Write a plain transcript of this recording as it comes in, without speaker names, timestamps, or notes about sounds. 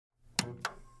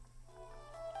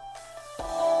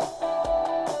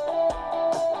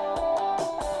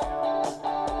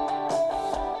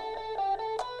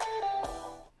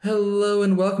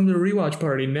and welcome to Rewatch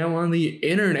Party, now on the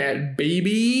internet,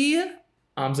 baby!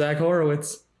 I'm Zach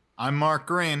Horowitz. I'm Mark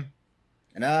Green.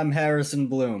 And I'm Harrison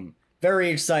Bloom. Very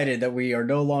excited that we are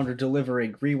no longer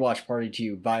delivering Rewatch Party to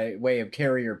you by way of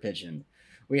carrier pigeon.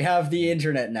 We have the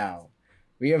internet now.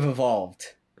 We have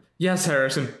evolved. Yes,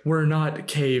 Harrison, we're not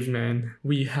cavemen.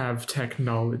 We have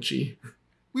technology.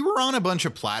 We were on a bunch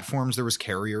of platforms. There was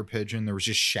carrier pigeon. There was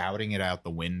just shouting it out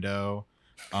the window.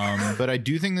 But I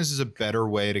do think this is a better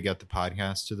way to get the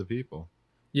podcast to the people.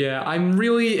 Yeah,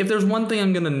 if there's one thing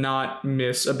I'm going to not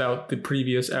miss about the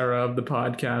previous era of the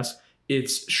podcast,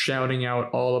 it's shouting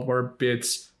out all of our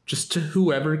bits just to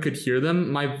whoever could hear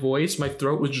them. My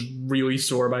throat was just really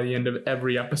sore by the end of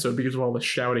every episode because of all the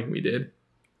shouting we did.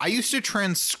 I used to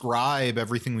transcribe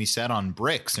everything we said on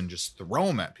bricks and just throw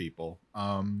them at people.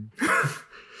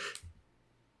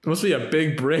 It must be a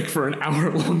big break for an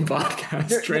hour-long podcast.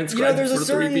 There's a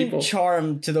certain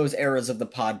charm to those eras of the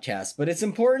podcast, but it's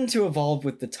important to evolve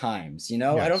with the times, you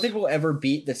know? Yes. I don't think we'll ever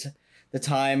beat the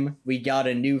time we got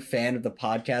a new fan of the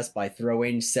podcast by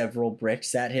throwing several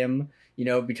bricks at him, you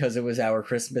know, because it was our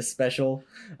Christmas special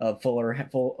of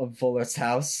Fuller's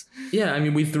house. Yeah, I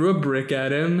mean, we threw a brick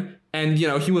at him, and, you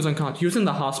know, he was unconscious. He was in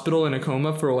the hospital in a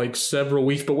coma for, like, several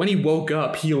weeks, but when he woke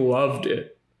up, he loved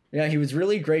it. Yeah, he was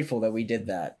really grateful that we did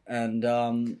that. And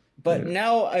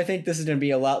now I think this is going to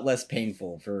be a lot less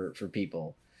painful for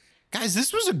people. Guys,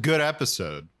 this was a good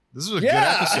episode. This was a good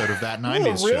episode of that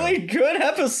 90s show. Really good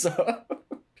episode.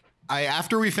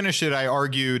 After we finished it, I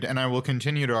argued, and I will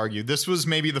continue to argue, this was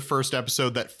maybe the first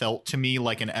episode that felt to me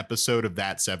like an episode of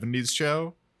that 70s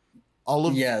show. All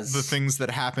of the things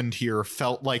that happened here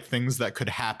felt like things that could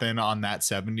happen on that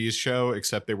 70s show,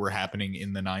 except they were happening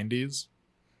in the 90s.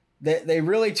 They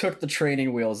really took the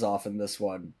training wheels off in this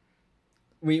one.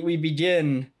 We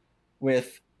begin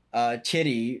with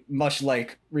Kitty, much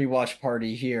like Rewatch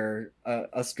Party here,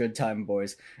 us good time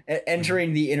boys,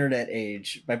 entering the internet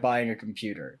age by buying a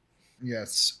computer.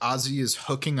 Yes, Ozzy is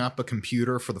hooking up a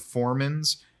computer for the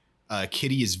Foremans.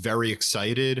 Kitty is very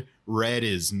excited. Red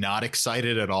is not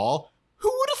excited at all.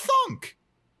 Who would have thunk?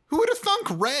 Who would have thunk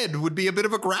Red would be a bit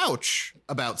of a grouch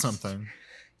about something?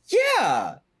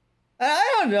 Yeah.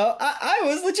 I don't know. I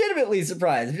was legitimately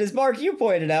surprised. Because, Mark, you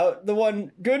pointed out the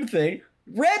one good thing.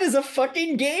 Red is a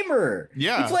fucking gamer.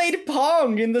 Yeah. He played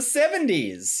Pong in the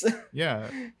 70s. Yeah.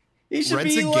 He should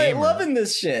be like loving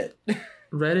this shit.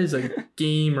 Red is a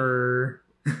gamer.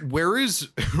 Where is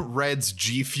Red's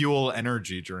G Fuel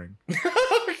energy drink?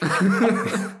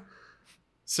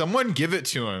 Someone give it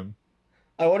to him.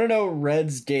 I want to know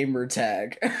Red's gamer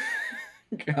tag.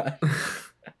 God.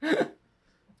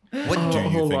 What do you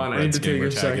hold think on, I Red's need to take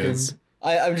a second. Is?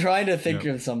 I'm trying to think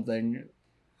of something.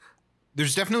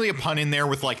 There's definitely a pun in there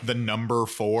with like the number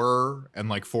 4 and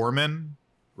like foreman,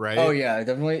 right? Oh yeah,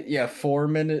 definitely. Yeah,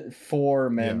 foreman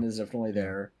is definitely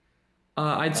there.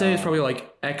 I'd say it's probably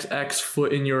like XX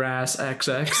foot in your ass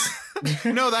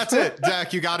XX. No, that's it.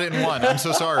 Zach, you got it in one. I'm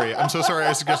so sorry. I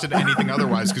suggested anything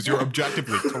otherwise because you're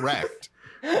objectively correct.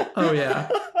 Oh yeah.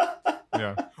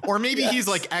 Yeah. Or maybe he's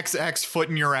like XX foot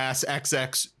in your ass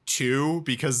XX2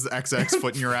 because XX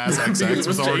foot in your ass XX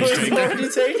was already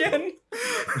taken.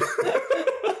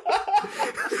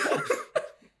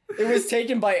 It was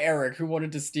taken by Eric, who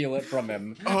wanted to steal it from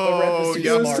him. Oh,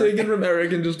 yeah. It was taken from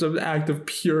Eric in just an act of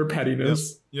pure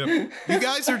pettiness. Yep. You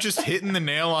guys are just hitting the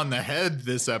nail on the head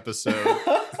this episode.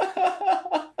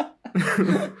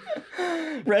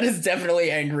 Red is definitely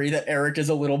angry that Eric is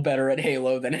a little better at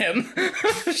Halo than him.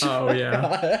 Oh,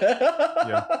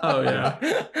 yeah. Oh,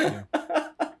 yeah.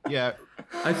 Yeah.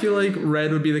 I feel like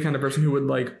Red would be the kind of person who would,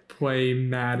 like, play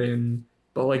Madden,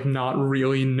 but, like, not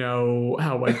really know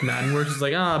how, like, Madden works. It's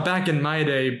like, back in my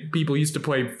day, people used to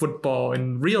play football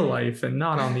in real life and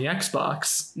not on the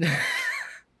Xbox.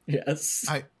 Yes.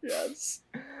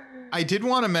 I did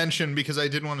want to mention, because I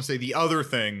did want to say the other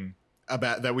thing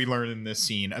about that we learned in this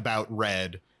scene about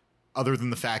Red, other than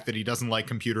the fact that he doesn't like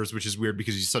computers, which is weird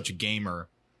because he's such a gamer,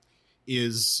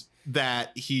 is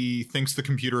that he thinks the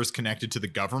computer is connected to the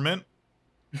government.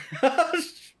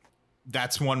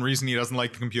 That's one reason he doesn't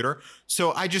like the computer.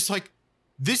 So I just like,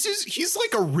 he's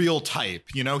like a real type,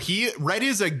 you know? Red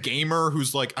is a gamer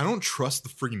who's like, I don't trust the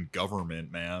freaking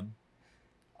government, man.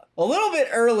 A little bit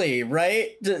early,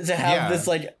 right? To have this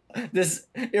like this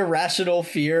irrational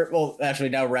fear. Well, actually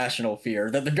now rational fear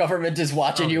that the government is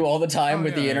watching you all the time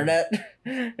with the internet.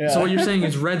 Yeah. So what you're saying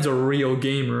is Red's a real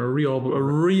gamer, a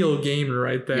real gamer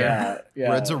right there. Yeah.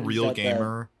 Red's a real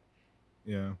gamer.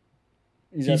 That. Yeah.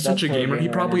 He's such a gamer. He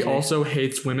probably also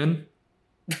hates women.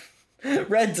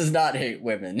 Red does not hate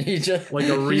women. He just like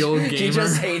a real gamer. He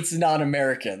just hates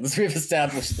non-Americans. We've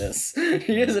established this.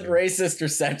 He isn't racist or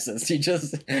sexist.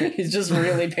 He's just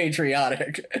really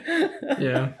patriotic.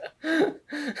 Yeah.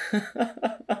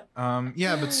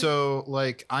 Yeah, but so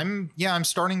like I'm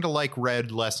starting to like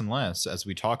Red less and less as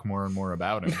we talk more and more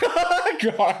about him.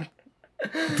 God.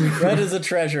 Red is a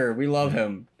treasure. We love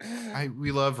him.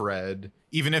 We love Red,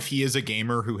 even if he is a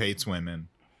gamer who hates women.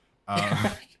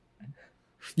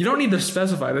 You don't need to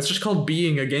specify. That's just called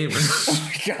being a gamer.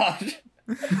 Oh my God.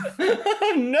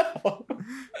 No.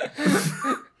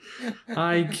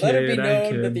 I kid. Let it be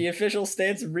known that the official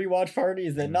stance of Rewatch Party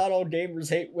is that not all gamers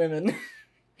hate women.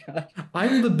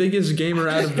 I'm the biggest gamer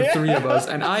out of the three of us,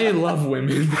 and I love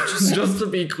women. Just to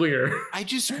be clear. I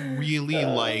just really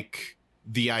like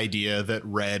the idea that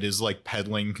Red is like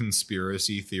peddling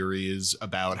conspiracy theories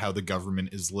about how the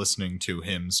government is listening to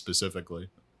him specifically.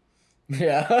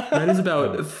 Yeah. That is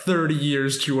about 30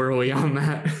 years too early on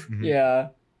that. Mm-hmm. Yeah.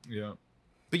 Yeah.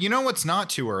 But you know what's not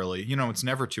too early? You know it's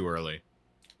never too early.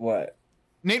 What?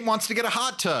 Nate wants to get a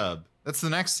hot tub. That's the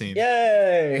next scene.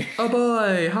 Yay! Oh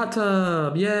boy, hot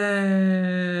tub.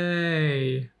 Yay.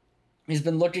 He's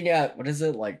been looking at, what is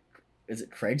it, like, is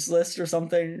it Craigslist or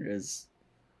something?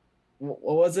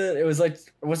 What was it? It was like,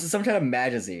 was it some kind of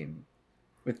magazine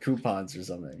with coupons or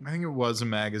something? I think it was a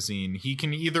magazine. He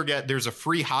can either get, there's a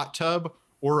free hot tub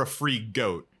or a free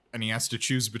goat, and he has to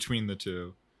choose between the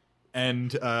two.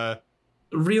 And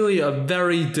really a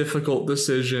very difficult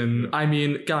decision. I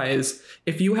mean, guys,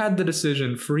 if you had the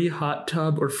decision free hot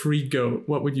tub or free goat,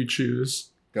 what would you choose?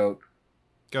 Goat.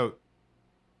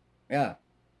 Yeah.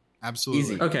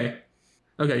 Absolutely. Easy.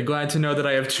 Okay, glad to know that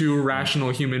I have two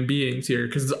rational human beings here,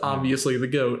 because it's obviously the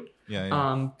goat.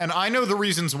 Yeah. And I know the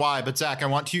reasons why, but Zach, I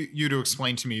want you to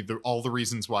explain to me all the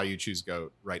reasons why you choose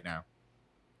goat right now.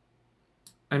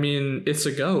 I mean, it's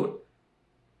a goat.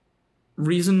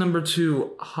 Reason number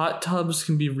 2, hot tubs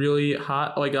can be really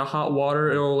hot, like a hot water,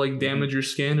 it'll like damage your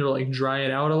skin or like dry it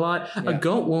out a lot. Yeah. A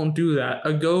goat won't do that.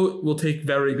 A goat will take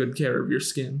very good care of your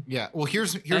skin. Yeah. Well,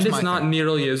 here's and it's not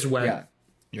nearly as wet.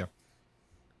 Yeah.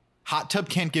 Hot tub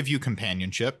can't give you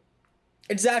companionship.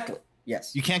 Exactly.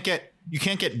 Yes. You can't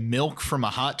get milk from a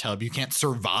hot tub. You can't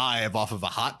survive off of a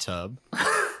hot tub.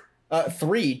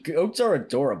 3 goats are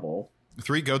adorable.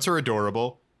 3 goats are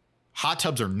adorable. Hot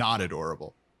tubs are not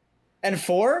adorable. And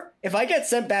 4, if I get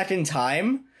sent back in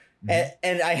time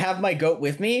and I have my goat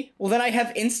with me, well, then I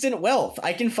have instant wealth.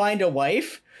 I can find a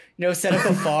wife, set up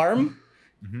a farm.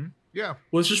 Mm-hmm. Yeah.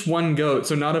 Well, it's just one goat,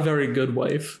 so not a very good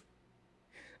wife.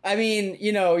 I mean,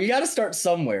 you got to start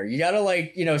somewhere. You got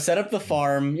to set up the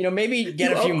farm, maybe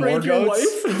get a few more goats. Your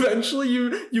wife. Eventually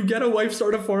you get a wife,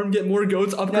 start a farm, get more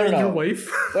goats, upgrade your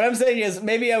wife. What I'm saying is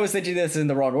maybe I was thinking this in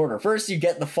the wrong order. First, you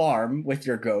get the farm with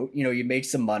your goat, you make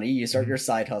some money, you start your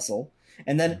side hustle,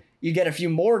 and then you get a few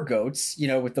more goats,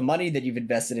 with the money that you've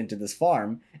invested into this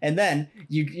farm. And then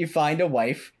you find a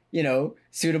wife,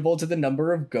 suitable to the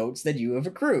number of goats that you have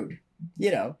accrued.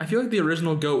 I feel like the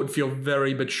original goat would feel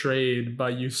very betrayed by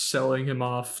you selling him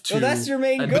off to... Well, that's your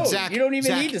main goat. Zach, you don't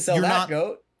even need to sell that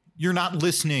goat. You're not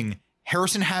listening.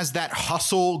 Harrison has that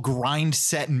hustle grind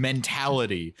set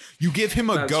mentality. You give him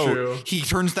a goat, true. He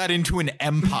turns that into an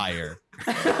empire.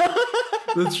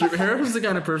 That's true. Harrison's the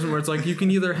kind of person where it's like, you can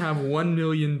either have $1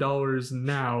 million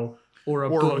now or a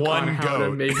book on how to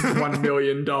make $1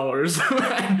 million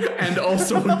and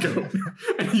also a goat.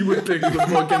 And he would pick the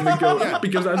book and the goat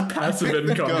because that's passive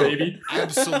income, baby.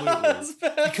 Absolutely.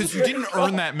 Because you didn't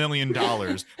earn that $1 million,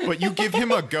 but you give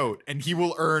him a goat and he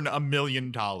will earn $1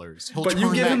 million. But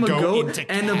you give him a goat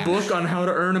and a book on how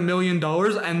to earn $1 million,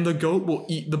 and the goat will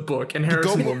eat the book, and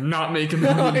Harrison will not make $1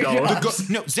 million.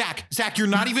 No, Zach, you're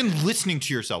not even listening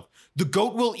to yourself. The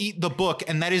goat will eat the book,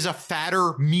 and that is a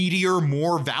fatter, meatier,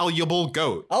 more valuable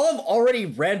goat. I'll have already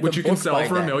read the book. Which you can sell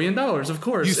for $1 million, of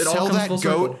course. You sell that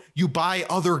goat, you buy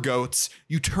other goats,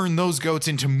 you turn those goats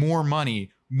into more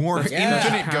money,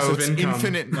 infinite goats,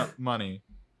 infinite money.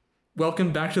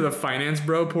 Welcome back to the finance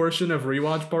bro portion of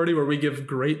Rewatch Party, where we give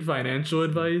great financial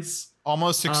advice.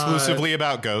 Almost exclusively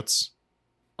about goats.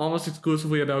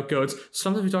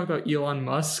 Sometimes we talk about Elon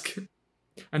Musk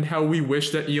and how we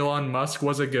wish that Elon Musk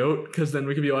was a goat, because then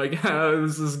we could be like,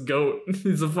 this is goat.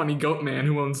 He's a funny goat man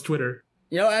who owns Twitter.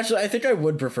 Actually, I think I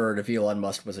would prefer it if Elon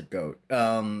Musk was a goat.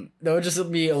 That would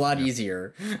just be a lot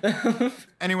easier.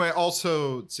 Anyway,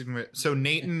 also, so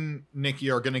Nate and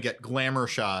Nikki are going to get glamour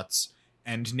shots,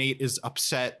 and Nate is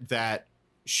upset that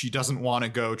she doesn't want to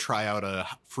go try out a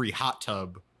free hot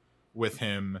tub with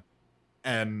him.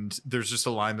 And there's just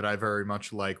a line that I very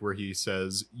much like where he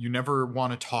says, "You never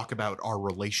want to talk about our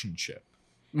relationship."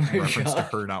 in reference to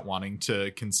her not wanting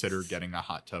to consider getting a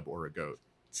hot tub or a goat.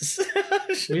 Well,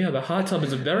 yeah, the hot tub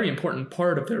is a very important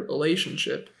part of their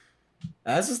relationship.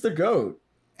 As is the goat.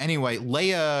 Anyway,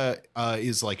 Leia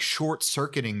is like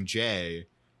short-circuiting Jay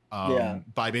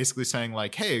by basically saying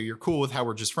like, hey, you're cool with how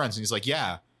we're just friends. And he's like,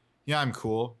 yeah, I'm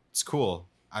cool. It's cool.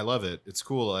 I love it. It's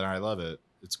cool and I love it.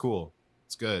 It's cool.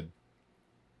 It's good.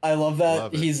 I love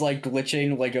that he's like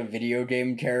glitching like a video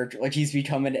game character. Like he's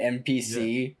become an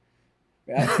NPC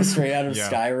straight out of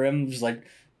Skyrim. Just like,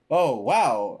 oh,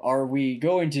 wow, are we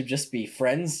going to just be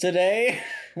friends today?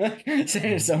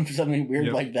 Saying something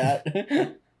weird like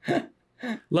that.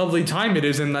 Lovely time it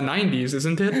is in the 90s,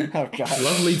 isn't it? Oh, God.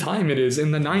 Lovely time it is in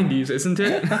the 90s, isn't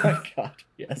it? Oh, God,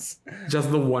 yes.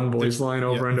 Just the one voice line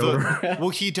over and over. Well,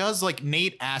 he does, like,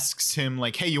 Nate asks him,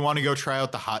 like, hey, you want to go try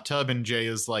out the hot tub? And Jay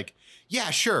is like, yeah,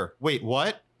 sure. Wait,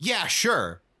 what? Yeah,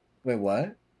 sure. Wait,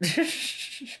 what?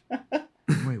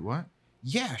 Wait, what?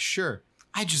 Yeah, sure.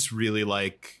 I just really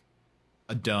like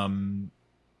a dumb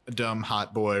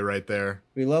hot boy right there.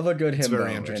 We love a good himbo. It's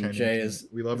very entertaining. And Jay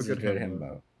we love a good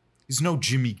himbo. He's no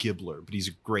Jimmy Gibbler, but he's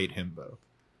a great himbo.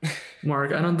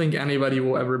 Mark, I don't think anybody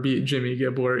will ever beat Jimmy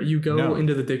Gibbler. You go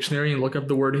into the dictionary and look up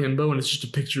the word himbo, and it's just a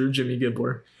picture of Jimmy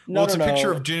Gibbler. It's a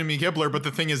picture of Jimmy Gibbler, but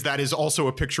the thing is that is also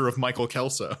a picture of Michael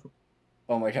Kelso.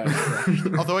 Oh my God.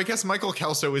 Although I guess Michael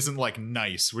Kelso isn't like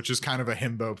nice, which is kind of a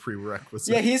himbo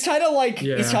prerequisite. Yeah, he's kind of like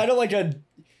he's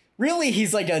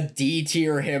like a D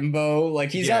tier himbo.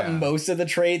 Like he's got most of the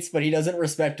traits, but he doesn't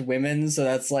respect women, so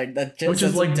that's like that just which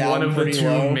is like one of the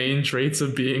two main traits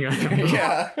of being a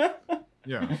himbo.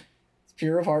 Yeah. It's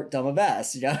pure of heart, dumb of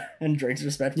ass. And drinks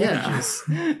respect for juice.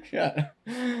 Yeah.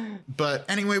 But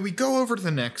anyway, we go over to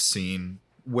the next scene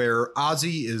where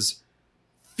Ozzy is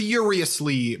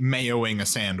furiously mayoing a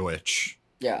sandwich.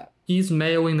 Yeah. He's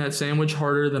mayoing that sandwich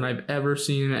harder than I've ever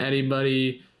seen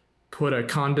anybody put a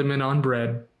condiment on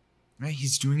bread.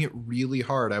 He's doing it really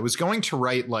hard. I was going to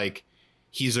write like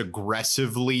he's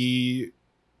aggressively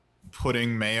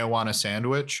putting mayo on a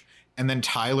sandwich, and then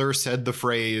Tyler said the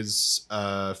phrase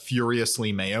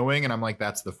furiously mayoing, and I'm like,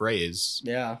 that's the phrase.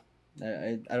 Yeah.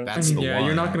 I don't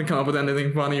you're not going to come up with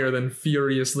anything funnier than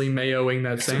furiously mayoing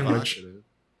that sandwich.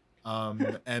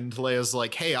 And Leia's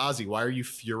like, hey, Ozzy, why are you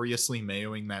furiously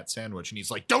mayoing that sandwich? And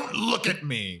he's like, don't look at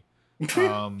me.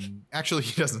 Actually,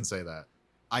 he doesn't say that.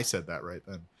 I said that right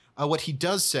then. What he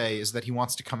does say is that he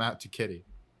wants to come out to Kitty.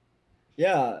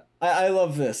 Yeah, I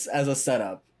love this as a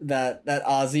setup. That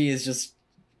Ozzy is just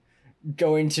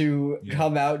going to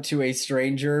come out to a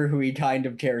stranger who he kind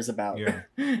of cares about.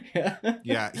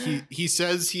 Yeah. He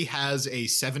says he has a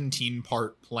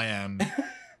 17-part plan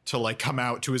to like come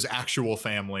out to his actual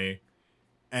family.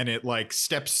 And it like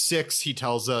step 6, he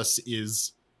tells us,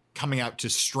 is coming out to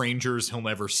strangers he'll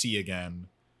never see again.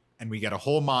 And we get a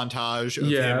whole montage of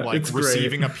him like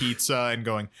receiving a pizza and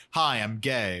going, hi, I'm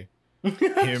gay.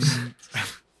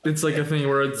 It's like a thing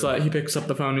where it's he picks up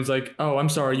the phone and he's like, oh, I'm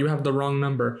sorry, you have the wrong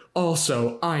number.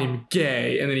 Also, I'm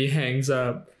gay. And then he hangs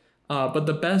up. But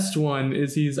the best one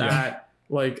is he's at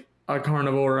like a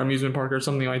carnival or amusement park or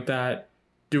something like that,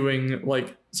 doing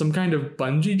like some kind of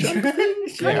bungee jump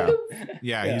thing.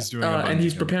 Yeah, he's doing a and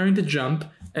he's preparing to jump,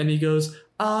 and he goes,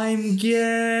 I'm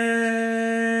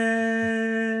gay.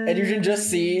 And you can just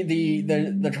see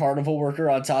the carnival worker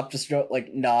on top just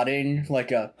like nodding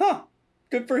like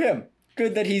good for him.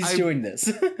 Good that he's doing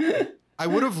this. I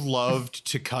would have loved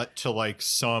to cut to like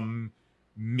some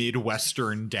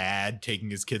Midwestern dad taking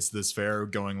his kids to this fair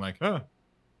going like,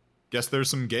 guess there's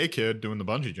some gay kid doing the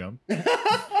bungee jump. That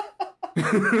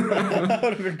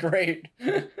would have been great.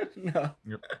 No.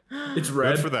 It's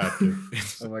red. Good for that, dude.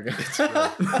 Oh my God.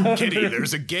 Kitty,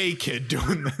 there's a gay kid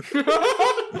doing this.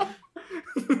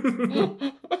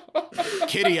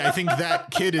 Kitty, I think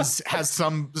that kid has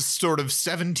some sort of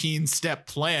 17-step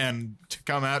plan to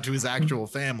come out to his actual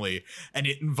family, and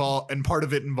part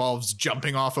of it involves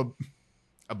jumping off a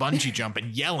bungee jump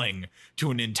and yelling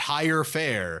to an entire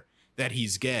fair that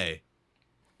he's gay.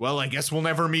 Well, I guess we'll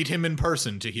never meet him in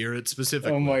person to hear it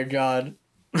specifically. Oh my God.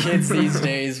 Kids these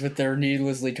days with their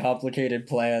needlessly complicated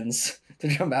plans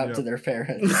to come out to their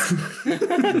parents.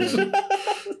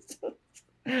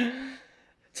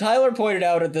 Tyler pointed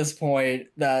out at this point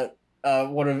that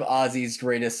one of Ozzy's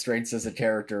greatest strengths as a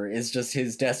character is just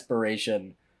his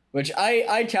desperation, which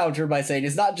I counter by saying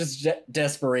it's not just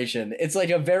desperation. It's like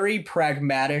a very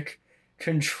pragmatic,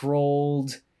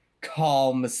 controlled,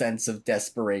 calm sense of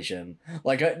desperation.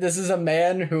 Like this is a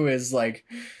man who is like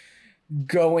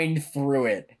going through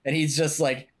it, and he's just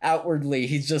like outwardly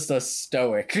he's just a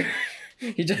stoic.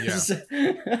 He just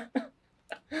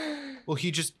well,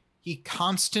 he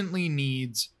constantly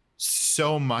needs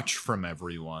so much from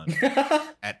everyone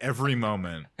at every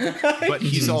moment, but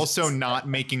he's also not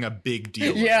making a big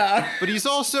deal of it. But he's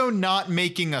also not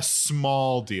making a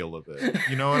small deal of it.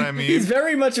 You know what I mean? He's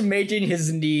very much making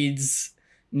his needs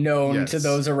known to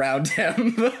those around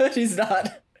him, but he's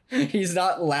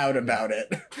not loud about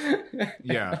it.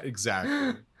 Yeah,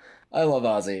 exactly. I love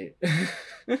Ozzy.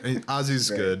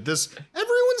 Ozzy's good.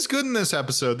 Everyone's good in this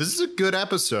episode. This is a good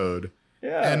episode.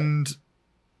 Yeah. And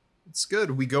it's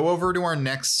good. We go over to our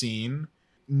next scene.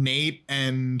 Nate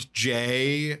and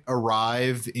Jay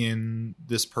arrive in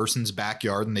this person's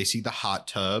backyard and they see the hot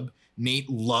tub. Nate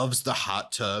loves the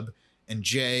hot tub and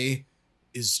Jay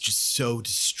is just so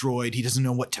destroyed. He doesn't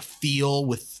know what to feel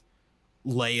with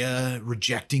Leia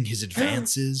rejecting his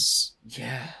advances.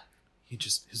 Yeah.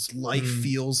 His life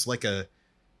feels like a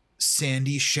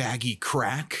sandy, shaggy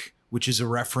crack, which is a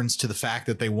reference to the fact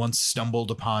that they once stumbled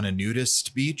upon a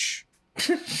nudist beach.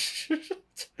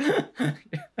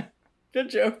 Good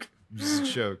joke. This is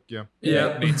a joke, yeah.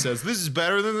 Yeah. Nate says, this is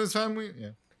better than the time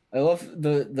I love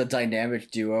the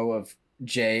dynamic duo of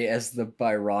Jay as the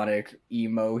Byronic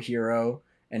emo hero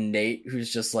and Nate,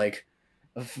 who's just like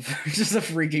just a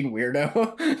freaking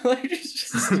weirdo. Like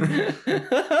just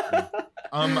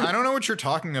I don't know what you're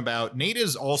talking about. Nate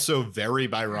is also very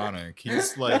Byronic.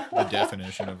 He's like the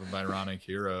definition of a Byronic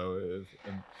hero.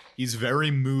 He's very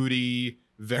moody,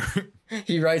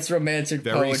 he writes romantic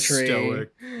very poetry.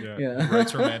 Stoic. Yeah. He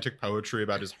writes romantic poetry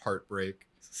about his heartbreak.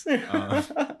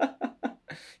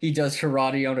 He does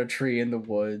karate on a tree in the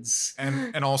woods.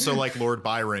 And also like Lord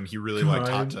Byron, he really liked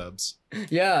hot tubs.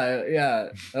 Yeah.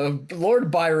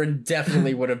 Lord Byron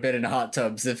definitely would have been in hot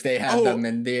tubs if they had them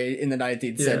in the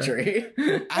 19th century.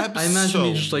 I imagine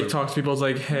he just like talks to people. It's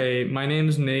like, hey, my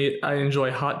name's Nate. I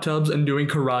enjoy hot tubs and doing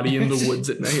karate in the woods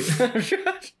at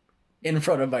night. In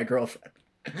front of my girlfriend.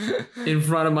 In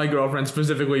front of my girlfriend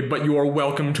specifically, but you are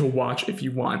welcome to watch if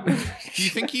you want. Do you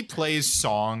think he plays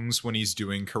songs when he's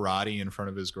doing karate in front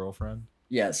of his girlfriend?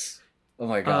 Yes. Oh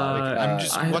my god.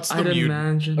 What's the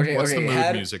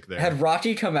mood music there? Had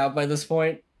Rocky come out by this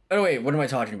point? Oh wait, what am I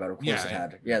talking about? Of course it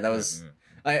had. Yeah, that was.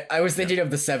 I was thinking of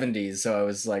the 70s, so I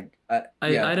was like,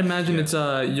 I'd imagine it's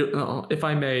if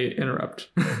I may interrupt.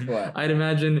 What? I'd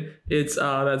imagine it's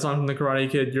that song from the Karate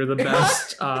Kid. You're the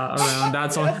best around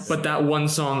that song, but that one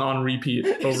song on repeat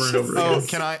over and over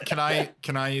again.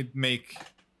 Can I make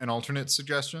an alternate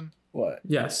suggestion? What?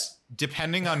 Yes.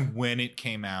 Depending on when it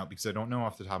came out, because I don't know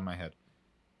off the top of my head,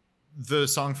 the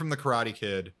song from the Karate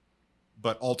Kid,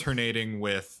 but alternating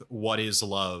with "What Is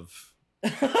Love."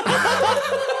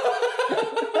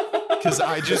 Because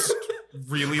I just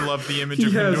really love the image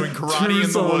of him doing karate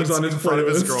in the woods in front of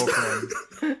his girlfriend.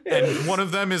 And one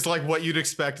of them is like what you'd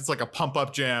expect. It's like a pump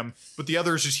up jam. But the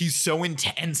other is just he's so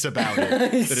intense about it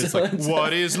that it's like,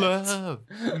 what is love?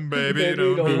 Baby,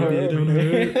 don't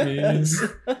hurt me.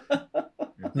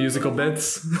 Musical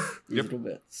bits. Musical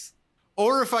bits.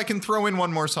 Or if I can throw in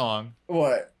one more song.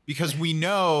 What? Because we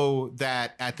know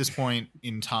that at this point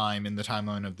in time, in the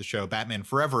timeline of the show, Batman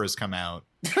Forever has come out.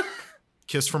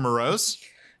 Kiss from a Rose?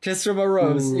 Kiss from a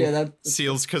Rose. Ooh. Yeah, that's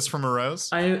Seal's Kiss from a Rose.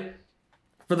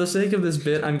 For the sake of this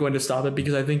bit, I'm going to stop it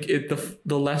because I think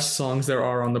the less songs there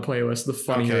are on the playlist, the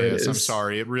funnier it is. I'm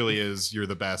sorry. It really is You're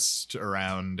the Best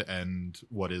Around and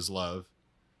What Is Love.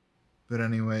 But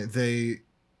anyway,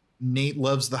 Nate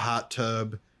loves the hot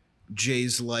tub.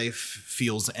 Jay's life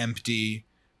feels empty.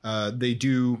 They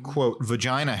do, quote,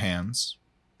 vagina hands.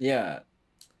 Yeah.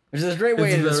 Which is a great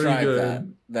way to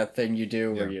describe that thing you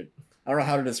do where you... I don't know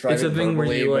how to describe it. It's a thing where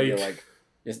you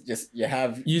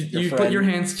you put your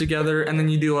hands together and then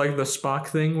you do like the Spock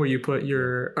thing where you put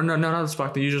your not the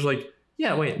Spock thing. You just like you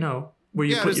put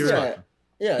your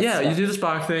you do the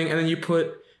Spock thing and then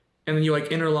you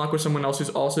like interlock with someone else who's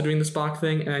also doing the Spock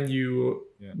thing and then you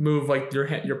move like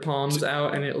your palms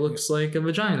out and it looks like a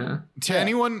vagina. To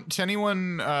anyone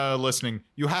listening,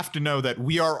 you have to know that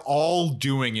we are all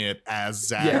doing it as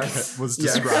Zach was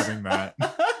describing that.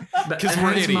 Because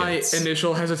we're idiots. My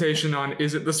initial hesitation on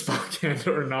is it the Spock hand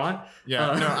or not?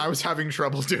 Yeah, no, I was having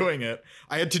trouble doing it.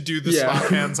 I had to do the Spock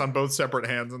hands on both separate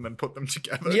hands and then put them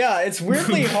together. Yeah, it's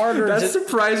weirdly harder. That's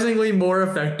surprisingly more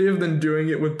effective than doing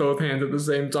it with both hands at the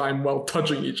same time while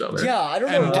touching each other. Yeah, I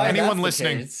don't know why anyone that's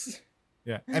listening. The case.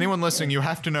 Yeah, anyone listening, you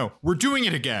have to know we're doing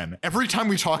it again. Every time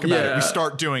we talk about it, we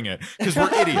start doing it because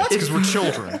we're idiots, because we're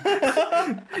children.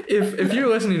 If you're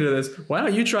listening to this, why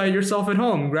don't you try it yourself at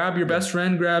home? Grab your best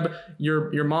friend, grab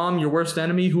your mom, your worst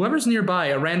enemy, whoever's nearby,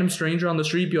 a random stranger on the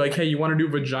street. Be like, hey, you want to do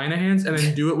vagina hands, and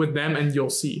then do it with them, and you'll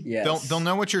see. Yes. They'll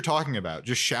know what you're talking about.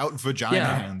 Just shout vagina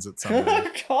hands at somebody.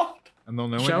 God. And they'll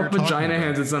know shout vagina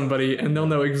hands at somebody and they'll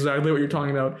know exactly what you're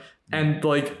talking about. And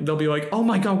like they'll be like, oh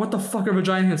my god, what the fuck are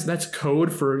vagina hands? That's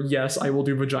code for yes, I will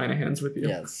do vagina hands with you.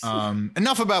 Yes.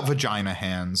 Enough about vagina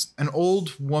hands. An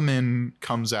old woman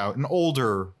comes out, an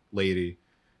older lady.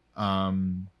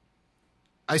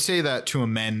 I say that to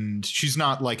amend. She's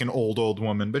not like an old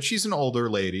woman, but she's an older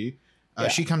lady.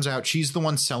 She comes out. She's the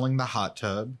one selling the hot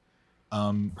tub.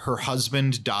 Her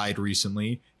husband died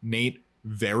recently. Nate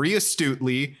very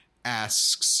astutely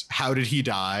asks, how did he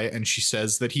die? And she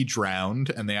says that he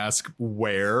drowned. And they ask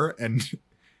where? And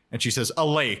she says, a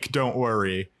lake, don't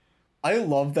worry. I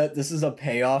love that this is a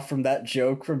payoff from that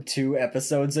joke from 2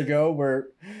 episodes ago where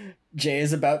Jay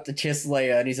is about to kiss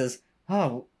Leia and he says,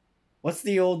 oh, what's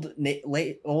the old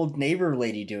neighbor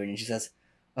lady doing? And she says,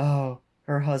 oh,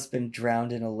 her husband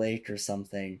drowned in a lake or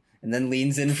something. And then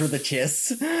leans in for the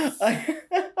kiss.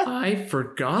 I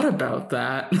forgot about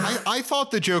that. I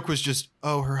thought the joke was just,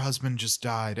 oh, her husband just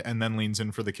died, and then leans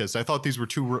in for the kiss. I thought these were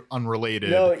two unrelated.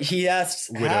 No, he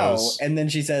asks widows. How, and then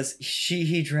she says,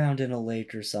 he drowned in a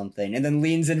lake or something, and then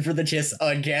leans in for the kiss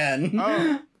again.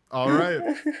 Oh, all right.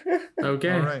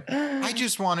 Okay. All right. I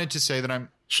just wanted to say that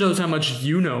Shows how much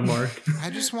you know, Mark.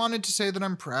 I just wanted to say that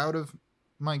I'm proud of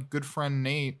my good friend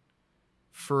Nate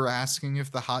for asking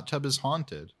if the hot tub is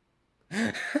haunted.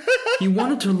 He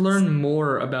wanted to learn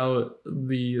more about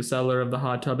the seller of the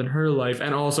hot tub in her life,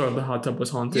 and also if the hot tub was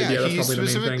haunted. Yeah, that's probably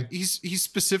the main thing. He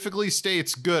specifically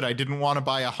states, good, I didn't want to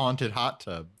buy a haunted hot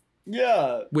tub.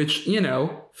 Yeah. Which,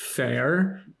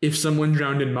 fair. If someone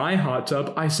drowned in my hot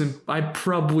tub, I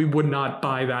probably would not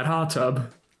buy that hot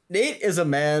tub. Nate is a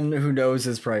man who knows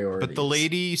his priorities. But the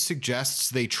lady suggests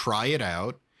they try it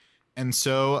out. And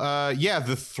so,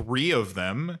 the 3 of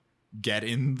them get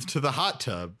into the hot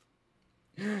tub.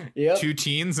 Yep. 2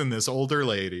 teens and this older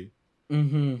lady.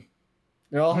 Mm-hmm.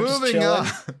 They're all moving just chilling,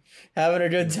 having a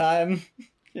good time.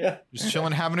 Yeah. Just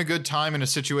chilling, having a good time in a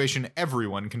situation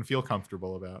everyone can feel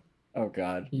comfortable about. Oh,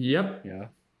 God. Yep. Yeah.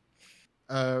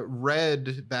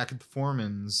 Red, back at the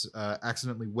Foreman's,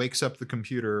 accidentally wakes up the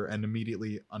computer and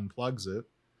immediately unplugs it.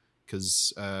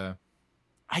 Because, I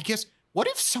guess, what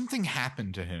if something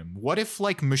happened to him? What if,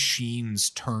 like,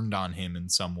 machines turned on him in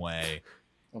some way?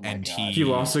 Oh and God. He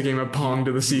lost a game of Pong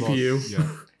to the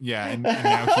CPU. And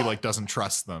now he, like, doesn't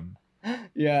trust them.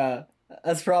 Yeah,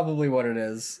 that's probably what it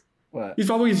is. What? He's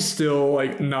probably still,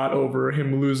 like, not over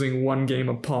him losing 1 game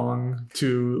of Pong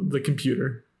to the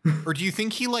computer. Or do you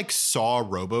think he, like, saw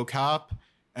RoboCop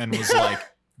and was like,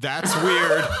 that's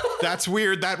weird. That's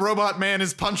weird. That robot man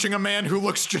is punching a man who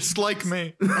looks just like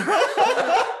me.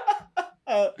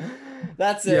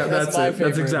 That's it. Yeah, that's my it. favorite.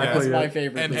 That's exactly my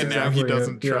favorite. And exactly now he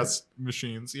doesn't it. trust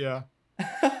machines. Yeah.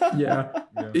 Yeah.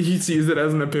 He sees it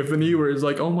as an epiphany where he's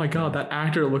like, oh my god, that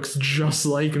actor looks just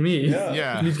like me.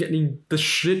 Yeah. And he's getting the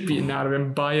shit beaten out of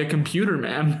him by a computer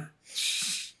man.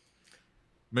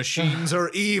 Machines are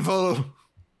evil.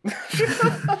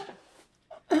 Yep.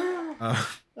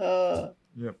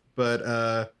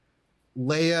 But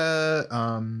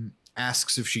Leia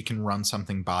asks if she can run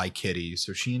something by Kitty.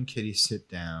 So she and Kitty sit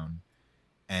down,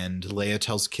 and Leia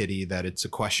tells Kitty that it's a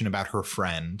question about her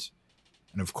friend.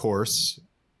 And of course,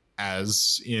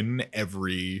 as in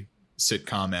every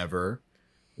sitcom ever,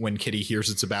 when Kitty hears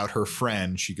it's about her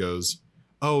friend, she goes,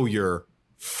 oh, your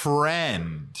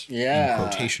friend. Yeah. In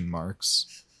quotation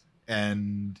marks.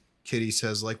 And Kitty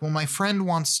says, like, well, my friend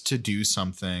wants to do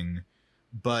something,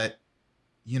 but,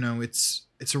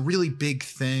 it's a really big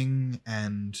thing,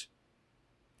 and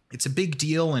it's a big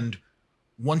deal, and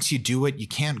once you do it, you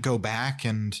can't go back,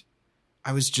 and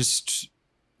I was just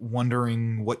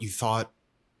wondering what you thought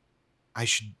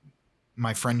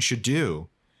my friend should do.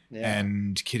 Yeah.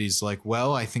 And Kitty's like,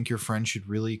 well, I think your friend should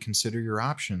really consider your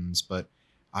options, but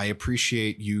I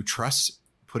appreciate you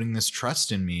putting this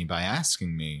trust in me by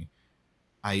asking me.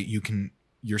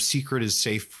 Your secret is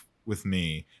safe with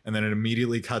me. And then it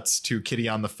immediately cuts to Kitty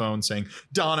on the phone saying,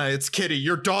 Donna, it's Kitty.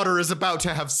 Your daughter is about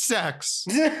to have sex.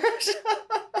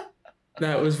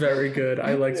 That was very good.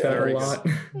 I liked that a lot.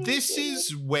 This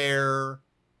is where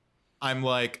I'm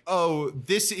like, oh,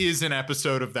 this is an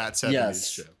episode of That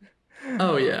 70s Show.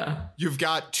 Oh, yeah. You've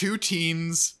got 2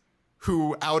 teens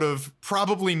who, out of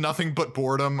probably nothing but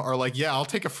boredom, are like, yeah, I'll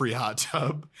take a free hot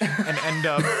tub, and end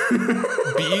up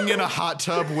being in a hot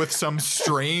tub with some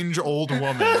strange old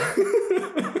woman.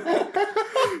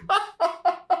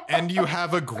 And you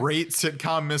have a great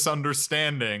sitcom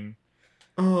misunderstanding.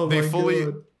 Oh, They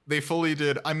fully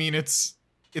did. I mean, it's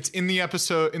in the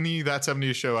episode, in the That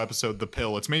 70s Show episode, The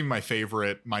Pill. It's maybe my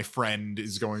favorite, my friend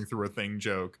is going through a thing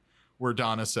joke, where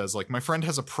Donna says, like, my friend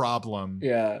has a problem.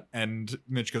 Yeah. And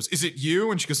Mitch goes, is it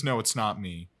you? And she goes, no, it's not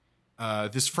me.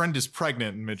 this friend is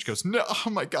pregnant. And Midge goes, no, oh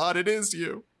my God, it is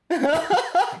you. But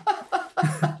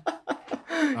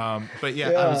yeah,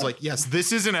 I was like, yes,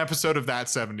 this is an episode of That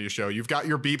 70s Show. You've got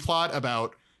your B plot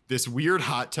about this weird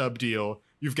hot tub deal.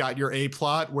 You've got your A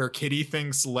plot where Kitty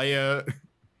thinks Leia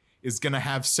is going to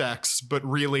have sex, but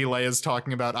really Leia's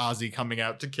talking about Ozzy coming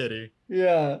out to Kitty.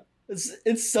 Yeah.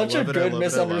 It's such a good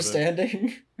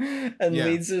misunderstanding and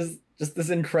leads to just this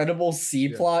incredible C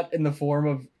plot in the form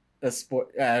of a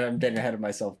I'm getting ahead of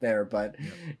myself there, but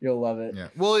you'll love it. Yeah.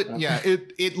 Well,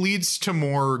 it leads to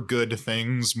more good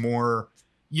things, more,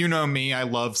 you know me, I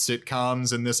love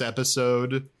sitcoms, and this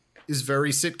episode is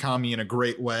very sitcom-y in a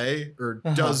great way, or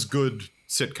does good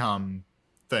sitcom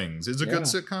things. It's a good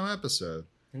sitcom episode.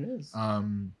 It is.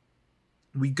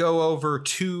 We go over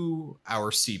to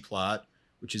our C plot,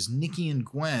 which is Nikki and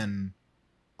Gwen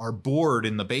are bored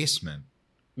in the basement.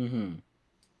 Mm-hmm.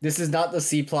 This is not the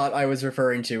C plot I was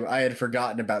referring to. I had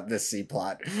forgotten about this C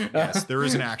plot. Yes, there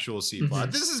is an actual C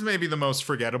plot. This is maybe the most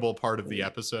forgettable part of the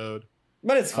episode.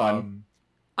 But it's fun.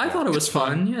 I thought it was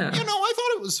fun, yeah. You know, I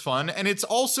thought it was fun. And it's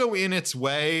also, in its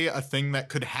way, a thing that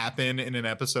could happen in an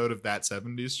episode of That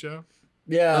 70s Show.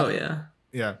 Yeah. Oh, yeah.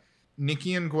 Yeah.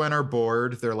 Nikki and Gwen are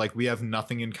bored. They're like, we have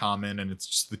nothing in common, and it's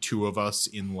just the two of us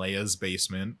in Leia's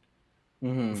basement.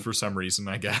 For some reason,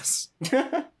 I guess.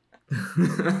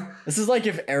 This is like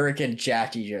if Eric and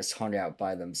Jackie just hung out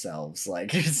by themselves.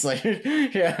 Like, it's like,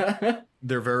 yeah.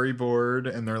 They're very bored,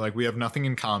 and they're like, we have nothing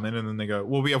in common. And then they go,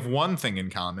 well, we have one thing in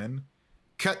common.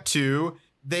 Cut to,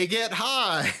 they get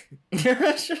high. Yay!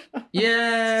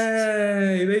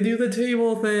 They do the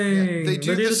table thing. Yeah, they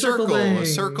do the circle thing. A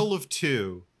circle of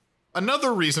two.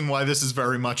 Another reason why this is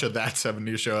very much a That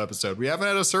 70s Show episode. We haven't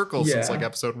had a circle since like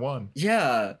episode 1.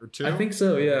 Yeah. Or 2? I think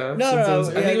so, yeah. No, I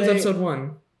think it was episode 1.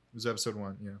 It was episode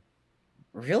 1, yeah.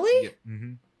 Really?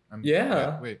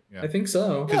 Yeah. Mm-hmm. I think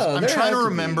so. I'm trying to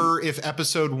remember if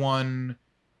episode 1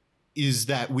 is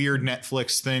that weird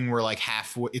Netflix thing where like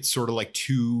it's sort of like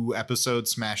 2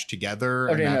 episodes smashed together,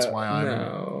 and that's why I'm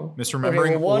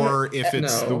misremembering, or if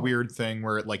it's the weird thing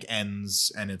where it like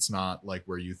ends and it's not like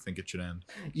where you think it should end.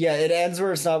 Yeah, it ends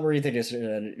where it's not where you think it should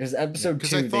end. Because episode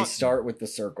 2, they start with the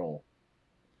circle.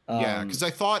 Yeah, because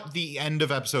I thought the end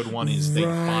of episode 1 is they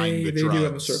find the drugs. They do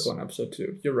have a circle in episode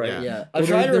 2. You're right. Yeah. I'm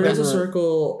trying to remember. There is a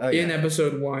circle in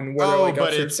episode 1 where they're like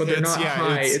upstairs, but they're not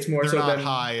high. It's more so not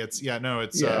high. It's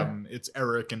it's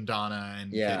Eric and Donna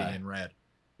and Kitty and Red.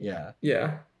 Yeah.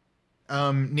 Yeah.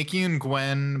 Nikki and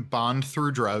Gwen bond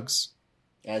through drugs.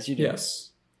 As you do.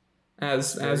 Yes.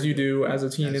 As you do as a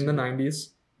teen in the 90s.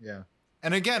 Yeah.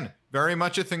 And again, very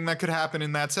much a thing that could happen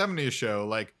in That 70s Show.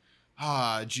 Like,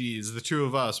 geez, the two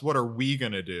of us, what are we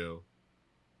gonna do?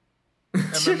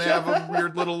 And then they have a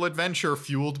weird little adventure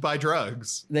fueled by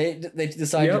drugs. They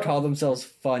decide to call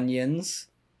themselves Funyuns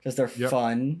because they're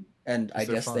fun, and I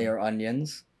guess they are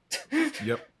onions.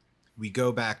 Yep. We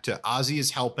go back to Ozzy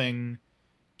is helping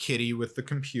Kitty with the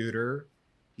computer.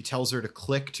 He tells her to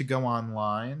click to go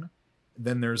online.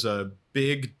 Then there's a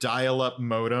big dial-up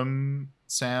modem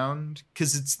sound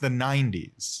because it's the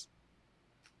 90s.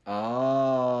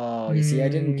 Oh, you see, I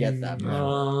didn't get that.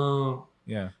 Oh.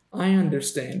 Yeah. I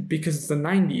understand, because it's the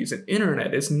 90s and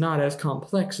internet is not as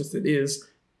complex as it is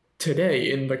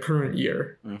today in the current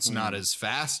year. It's not as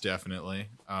fast, definitely.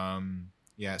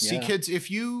 See, kids,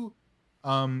 if you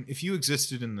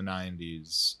existed in the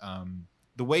 90s,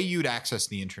 the way you'd access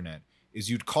the internet is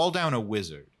you'd call down a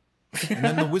wizard, and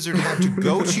then the wizard had to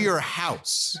go to your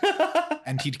house,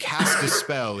 and he'd cast a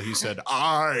spell. He said,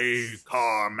 I,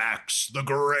 Carmax the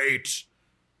Great,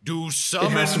 do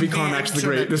summon. It has to be Carmax the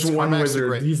Great. This one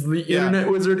wizard. He's the internet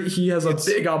wizard. He has a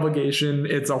big obligation.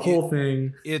 It's a whole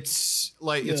thing. It's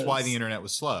like, it's why the internet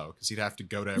was slow, because he'd have to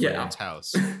go to everyone's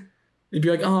house. He'd be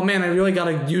like, oh man, I really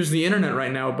gotta use the internet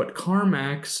right now, but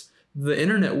Carmax, the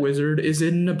internet wizard, is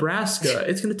in Nebraska.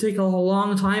 It's going to take a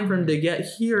long time for him to get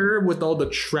here with all the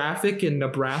traffic in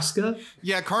Nebraska.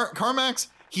 Yeah, Carmax,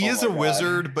 he is a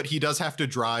wizard, but he does have to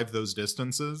drive those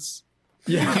distances.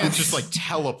 Yeah. He can't just like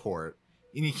teleport.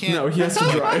 And he can't. No, he has to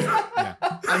drive. Yeah.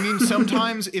 I mean,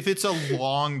 sometimes if it's a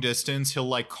long distance, he'll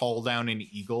like call down an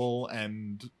eagle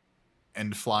and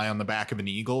fly on the back of an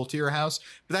eagle to your house.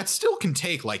 But that still can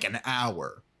take like an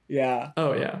hour. Yeah.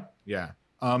 Oh, yeah. Yeah.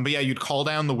 But yeah, you'd call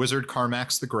down the wizard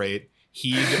Carmax the Great.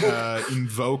 He'd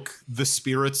invoke the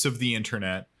spirits of the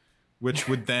internet, which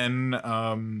would then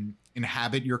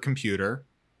inhabit your computer.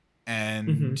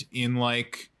 And in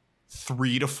like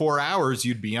 3 to 4 hours,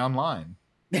 you'd be online.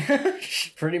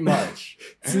 Pretty much.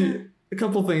 See, a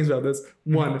couple things about this.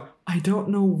 One, I don't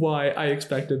know why I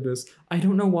expected this. I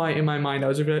don't know why in my mind I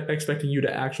was expecting you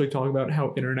to actually talk about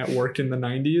how internet worked in the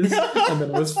 90s and then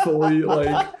it was fully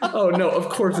like, oh no, of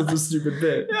course it's a stupid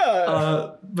bit.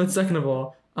 Yeah. But second of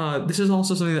all, this is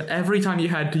also something that every time you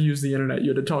had to use the internet, you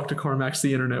had to talk to Carmax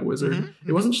the internet wizard. Mm-hmm.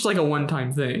 It wasn't just like a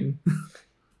one-time thing.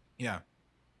 Yeah.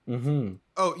 Mm-hmm.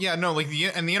 Oh yeah, no, like the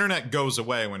internet goes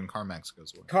away when Carmax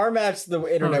goes away. Carmax the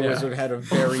internet wizard had a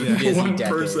very busy one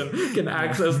decade. person can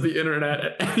access the internet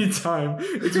at any time.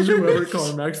 It's just whoever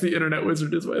Carmax the internet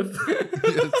wizard is with.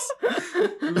 Yes.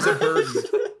 It was a burden.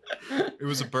 It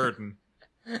was a burden.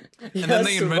 And then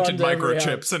they invented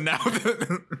microchips, and now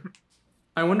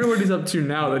I wonder what he's up to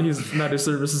now that his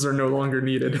services are no longer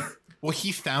needed. Well,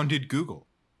 he founded Google.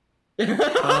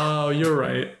 Oh, you're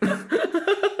right.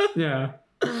 Yeah.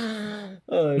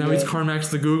 Oh, now he's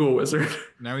Carmax the Google wizard.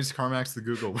 Now he's Carmax the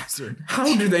Google wizard. How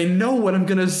do they know what I'm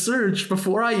gonna search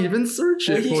before I even search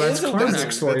it? Well, that's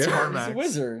Carmax for you. He's a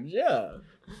wizard, yeah.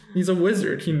 He's a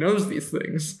wizard. He knows these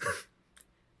things.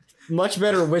 Much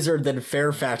better wizard than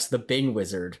Fairfax the Bing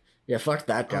wizard. Yeah, fuck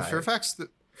that guy. Fairfax the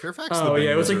Oh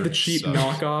yeah, it was like the cheap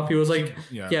knockoff. He was like,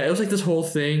 yeah, it was like this whole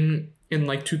thing in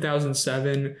like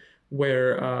 2007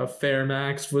 where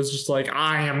Fairmax was just like,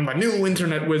 I am the new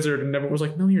internet wizard, and everyone was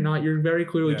like, no, you're not. You're very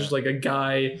clearly just like a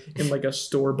guy in like a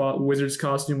store-bought wizard's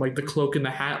costume. Like the cloak and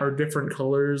the hat are different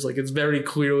colors. Like it's very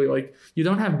clearly like you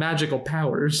don't have magical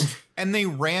powers. And they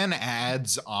ran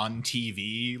ads on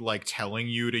TV like telling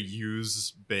you to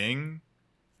use Bing.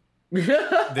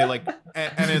 They like,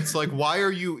 and it's like, why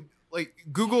are you like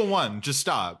Google One? Just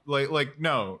stop. Like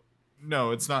no,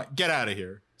 it's not. Get out of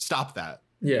here. Stop that.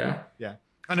 Yeah. Yeah.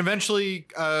 And eventually,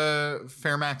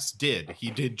 Fairmax did.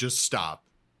 He did just stop.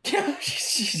 He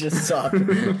just stopped.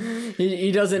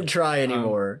 he doesn't try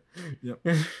anymore.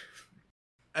 Yep.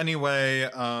 Anyway,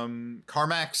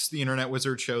 Carmax, the internet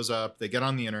wizard, shows up. They get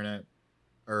on the internet.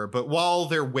 But while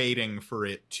they're waiting for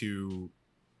it to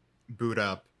boot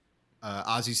up,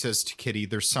 Ozzy says to Kitty,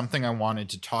 there's something I wanted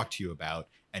to talk to you about.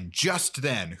 And just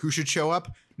then, who should show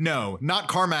up? No, not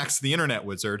Carmax, the internet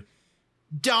wizard.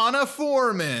 Donna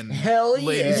Foreman. Hell yeah.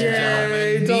 Ladies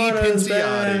and gentlemen, Donna's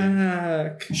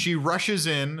back. She rushes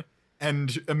in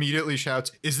and immediately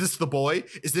shouts, is this the boy?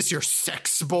 Is this your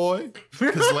sex boy?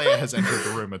 Because Leia has entered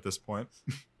the room at this point.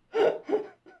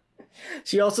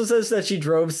 She also says that she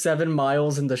drove 7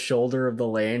 miles in the shoulder of the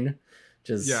lane.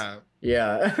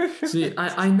 Yeah. See,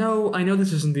 I know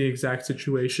this isn't the exact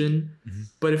situation,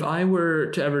 but if I were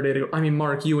to ever date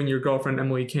Mark, you and your girlfriend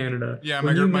Emily Canada. Yeah,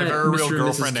 my very real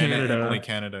girlfriend Emily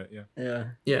Canada.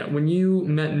 Yeah. When you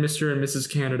met Mr. and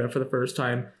Mrs. Canada for the first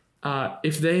time,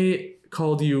 if they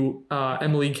called you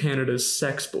Emily Canada's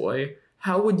sex boy,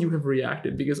 how would you have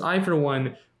reacted? Because I, for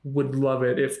one, would love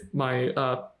it if my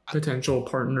potential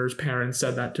partner's parents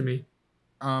said that to me.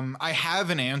 I have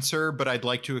an answer, but I'd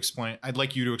like you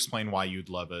to explain why you'd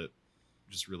love it,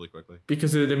 just really quickly.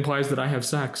 Because it implies that I have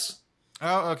sex.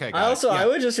 Oh, okay. I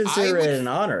would just consider it an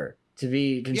honor to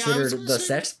be considered the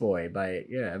sex boy by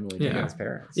Emily Canada's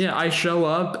parents. Yeah, I show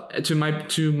up to my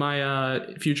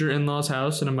future in-laws'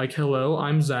 house, and I'm like, "Hello,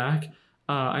 I'm Zach.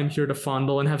 I'm here to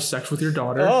fondle and have sex with your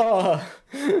daughter." Oh.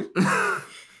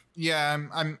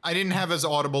 Yeah, I didn't have as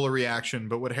audible a reaction,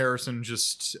 but what Harrison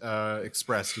just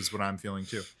expressed is what I'm feeling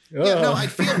too. Oh. Yeah, no, I'd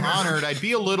feel honored. I'd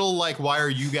be a little like, why are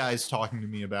you guys talking to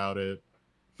me about it?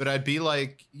 But I'd be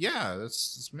like, yeah,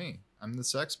 that's me. I'm the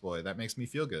sex boy. That makes me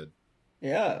feel good.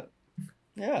 Yeah.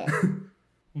 It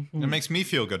makes me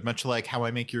feel good, much like how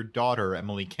I make your daughter,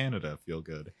 Emily Canada, feel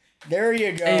good. There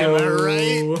you go. Am I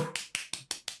right?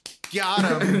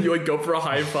 Got him. You like go for a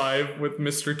high five with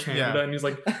Mr. Canada, and he's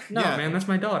like, "No, man, that's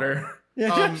my daughter."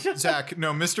 Zach,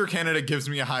 no, Mr. Canada gives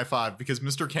me a high five because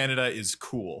Mr. Canada is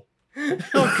cool.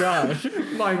 Oh God,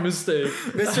 my mistake.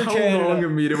 Mr. How Canada. wrong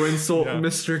of me to insult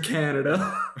Mr.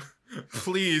 Canada.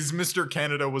 Please, Mr.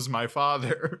 Canada was my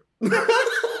father.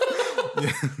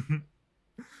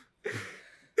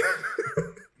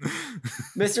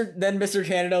 Mr.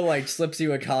 Canada like slips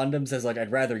you a condom, says like,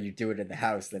 I'd rather you do it in the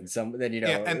house than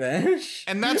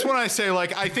and that's when I say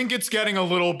like, I think it's getting a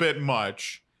little bit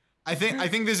much. I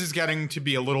think this is getting to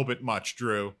be a little bit much,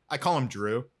 Drew. I call him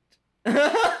Drew.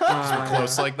 We're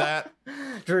close like that.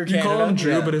 Drew Canada. You call him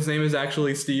Drew, but his name is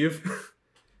actually Steve.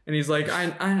 And he's like,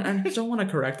 I don't want to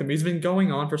correct him. He's been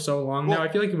going on for so long now. I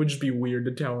feel like it would just be weird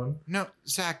to tell him. No,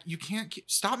 Zach, you can't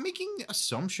stop making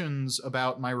assumptions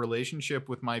about my relationship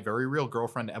with my very real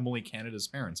girlfriend, Emily Canada's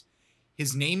parents.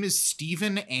 His name is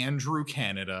Stephen Andrew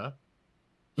Canada.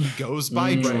 He goes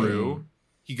by Drew.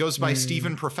 He goes by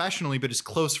Stephen professionally, but is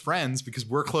close friends because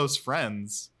we're close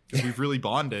friends because we've really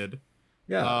bonded.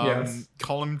 Yeah.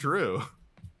 Call him Drew.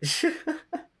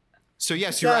 So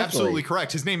yes, you're absolutely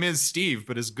correct. His name is Steve,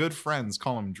 but his good friends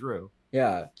call him Drew.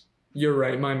 Yeah. You're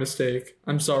right. My mistake.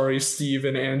 I'm sorry, Steve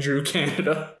and Andrew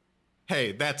Canada.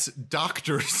 Hey, that's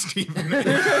Dr. Stephen.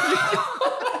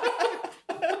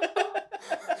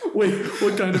 Wait,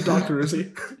 what kind of doctor is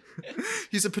he?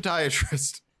 He's a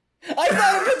podiatrist. I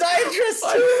thought a podiatrist.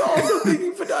 I was also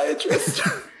thinking podiatrist.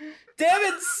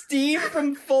 Damn it, Steve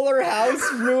from Fuller House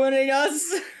ruining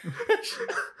us.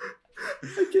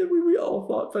 I can't believe we all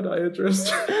thought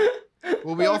podiatrist.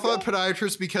 Well, we all thought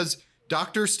podiatrist because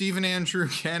Dr. Stephen Andrew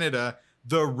Canada,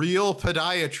 the real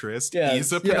podiatrist,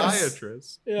 is a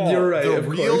podiatrist. Yeah. You're right. The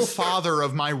real father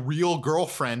of my real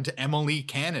girlfriend, Emily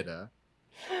Canada.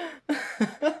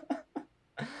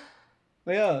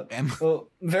 Yeah. Well,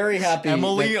 very happy.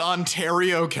 Emily,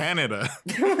 Ontario, Canada.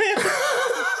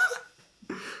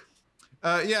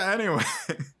 Anyway.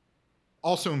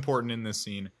 Also important in this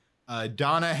scene,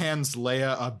 Donna hands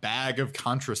Leia a bag of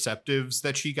contraceptives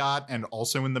that she got, and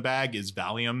also in the bag is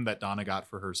Valium that Donna got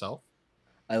for herself.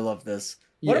 I love this.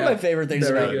 One of my favorite things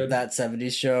about that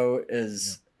 70s show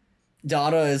is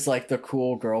Donna is like the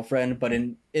cool girlfriend, but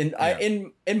in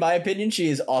my opinion, she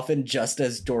is often just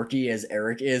as dorky as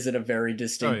Eric is in a very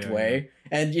distinct way.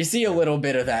 And you see a little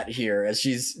bit of that here as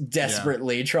she's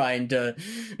desperately trying to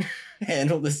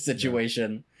handle this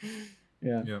situation.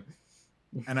 Yeah.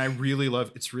 And I really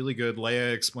love, it's really good.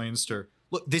 Leia explains to her,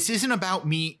 look, this isn't about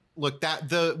me. Look,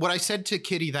 what I said to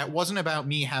Kitty, that wasn't about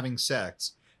me having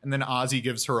sex. And then Ozzy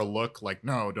gives her a look like,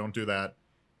 no, don't do that.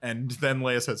 And then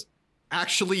Leia says,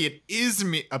 actually, it is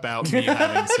about me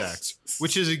having sex,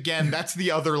 which is, again, that's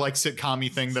the other like sitcom-y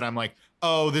thing that I'm like,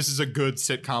 oh, this is a good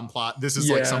sitcom plot. This is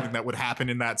like something that would happen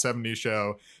in that 70s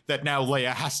show, that now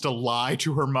Leia has to lie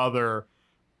to her mother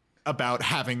about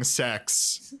having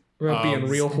sex. About being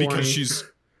real horny.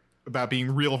 About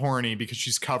being real horny because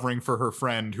she's covering for her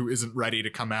friend who isn't ready to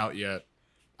come out yet.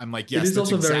 I'm like, yes, it is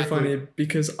also very funny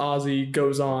because Ozzy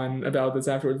goes on about this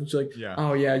afterwards. She's like,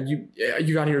 oh yeah,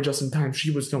 you got here just in time.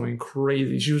 She was going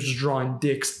crazy. She was just drawing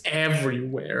dicks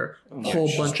everywhere. A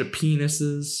whole bunch of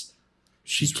penises.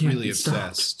 She's really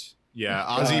obsessed. Yeah,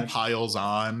 Ozzy piles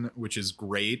on, which is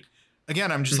great.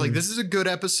 Again, I'm just like, this is a good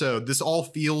episode. This all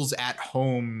feels at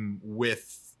home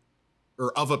with,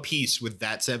 or of a piece with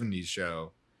that 70s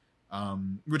show.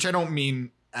 Which I don't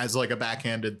mean as like a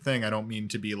backhanded thing. I don't mean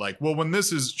to be like, well, when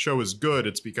show is good,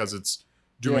 it's because it's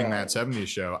doing that 70s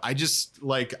show. I just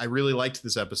like, I really liked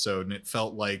this episode and it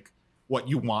felt like what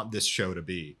you want this show to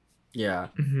be. Yeah.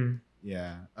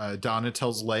 Yeah. Donna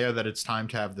tells Leia that it's time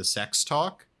to have the sex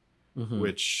talk,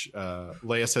 which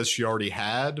Leia says she already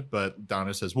had, but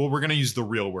Donna says, well, we're going to use the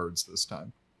real words this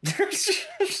time.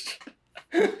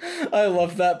 I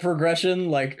love that progression.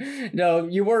 Like, no,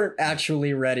 you weren't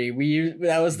actually ready.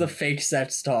 That was the fake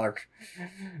sex talk.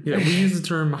 Yeah, we use the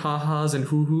term ha-has and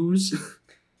hoo-hoos.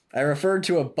 I referred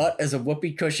to a butt as a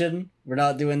whoopee cushion. We're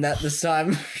not doing that this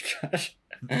time.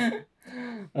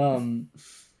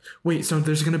 Wait, so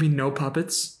there's gonna be no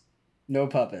puppets? No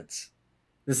puppets.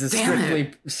 This is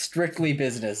strictly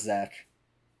business, Zach.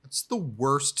 That's the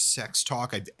worst sex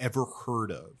talk I've ever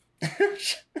heard of.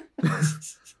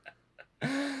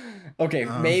 Okay,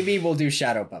 maybe we'll do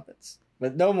shadow puppets,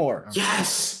 but no more.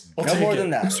 Yes, no more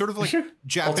than that. Sort of like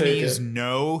Japanese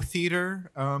no theater.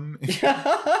 Yes,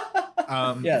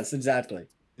 exactly.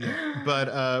 Yeah.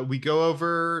 But we go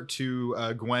over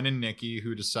to Gwen and Nikki,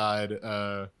 who decide.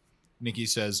 Nikki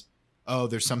says, "Oh,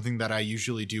 there's something that I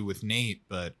usually do with Nate,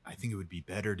 but I think it would be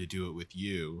better to do it with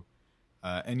you."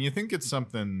 And you think it's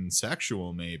something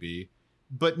sexual, maybe.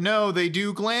 But no, they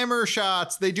do glamour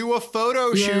shots. They do a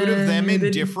photo shoot of them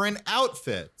in different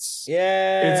outfits.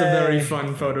 Yeah. It's a very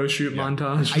fun photo shoot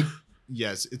montage.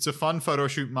 Yes, it's a fun photo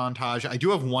shoot montage. I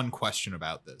do have one question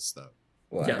about this, though.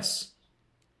 What? Yes.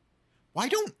 Why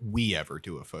don't we ever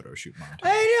do a photo shoot montage?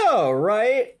 I know,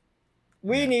 right?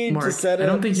 We need Mark, to set it up.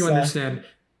 I don't think you understand.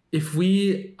 If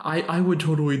I would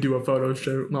totally do a photo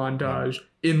shoot montage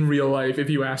in real life if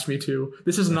you asked me to.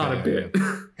 This is not a bit.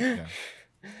 Yeah.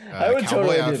 I would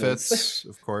cowboy totally outfits,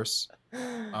 of course.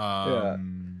 Yeah.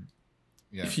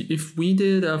 If we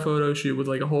did a photo shoot with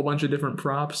like a whole bunch of different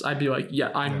props, I'd be like,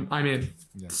 I'm in.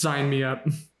 Yeah. Sign me up.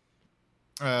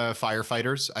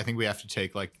 Firefighters. I think we have to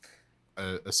take like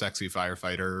a sexy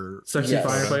firefighter.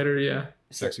 Firefighter, yeah.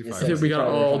 Sexy firefighter. I think we got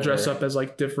all dressed up as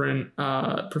like different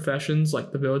professions,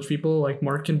 like the village people. Like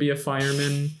Mark can be a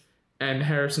fireman, and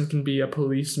Harrison can be a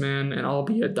policeman, and I'll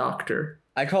be a doctor.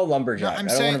 I call lumberjack. I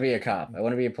don't want to be a cop. I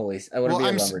want to be a police. I want to be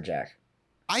a lumberjack.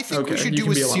 I think we should do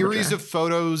a series of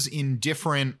photos in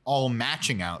different all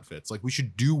matching outfits. Like we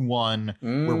should do one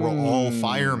where we're all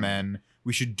firemen,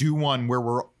 We should do one where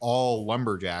we're all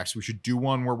lumberjacks. We should do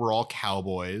one where we're all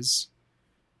cowboys.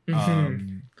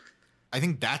 I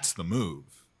think that's the move.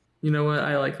 You know what?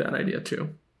 I like that idea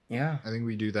too. Yeah. I think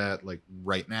we do that like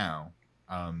right now.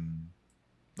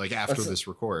 Like after this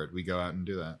record, we go out and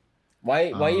do that.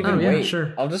 Why even wait?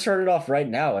 Sure. I'll just start it off right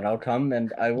now, and I'll come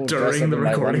and I will dress up in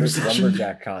my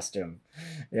lumberjack costume.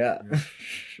 Yeah.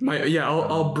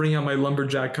 I'll bring out my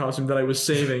lumberjack costume that I was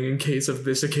saving in case of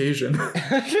this occasion.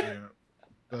 Yeah.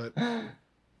 But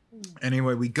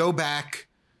anyway, we go back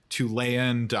to Leia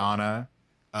and Donna.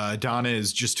 Donna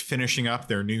is just finishing up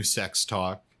their new sex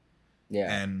talk.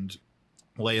 Yeah. And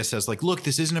Leia says, like, look,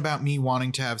 this isn't about me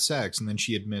wanting to have sex. And then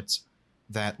she admits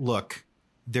that, look,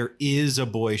 there is a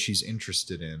boy she's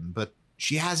interested in, but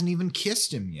she hasn't even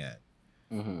kissed him yet.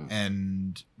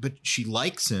 Mm-hmm. But she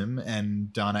likes him.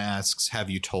 And Donna asks, have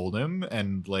you told him?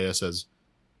 And Leia says,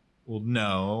 well,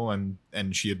 no.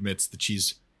 And she admits that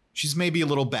she's maybe a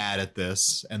little bad at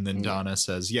this. And then Donna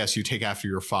says, yes, you take after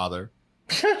your father.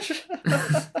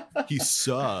 He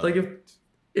sucked. Like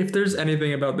if there's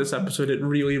anything about this episode, it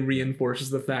really reinforces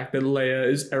the fact that Leia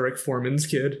is Eric Foreman's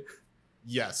kid.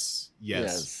 Yes.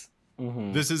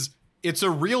 Mm-hmm. It's a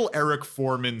real Eric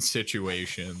Foreman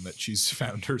situation that she's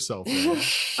found herself in.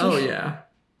 Oh yeah.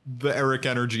 The Eric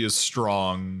energy is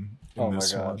strong in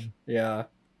this one. Yeah.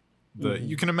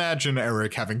 You can imagine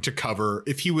Eric having to cover,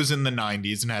 if he was in the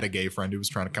 90s and had a gay friend who was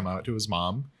trying to come out to his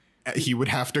mom, he would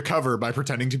have to cover by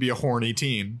pretending to be a horny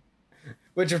teen.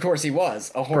 Which, of course, he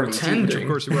was. A horny teen. Which, of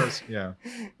course, he was. Yeah.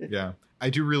 Yeah. I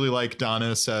do really like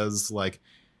Donna says, like,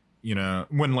 you know,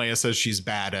 when Leia says she's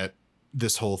bad at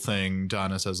this whole thing,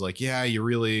 Donna says, like, yeah, you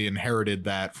really inherited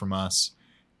that from us.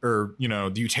 Or, you know,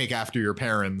 do you take after your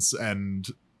parents? And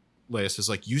Leia says,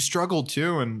 like, you struggled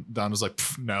too. And Donna's like,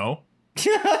 no.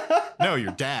 No,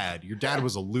 your dad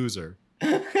was a loser.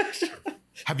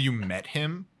 Have you met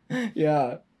him?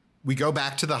 Yeah. We go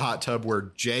back to the hot tub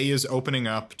where Jay is opening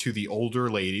up to the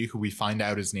older lady who we find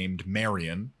out is named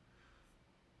Marion.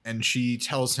 And she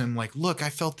tells him, like, look, I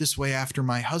felt this way after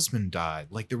my husband died.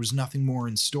 Like there was nothing more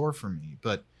in store for me,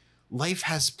 but life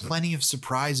has plenty of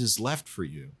surprises left for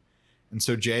you. And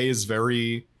so Jay is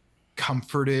very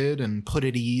comforted and put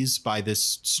at ease by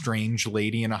this strange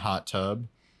lady in a hot tub.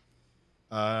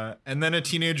 And then a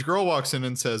teenage girl walks in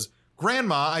and says,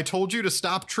 Grandma, I told you to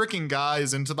stop tricking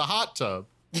guys into the hot tub.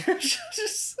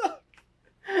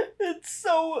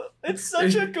 It's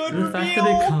such a good reveal. The fact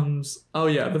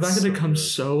that it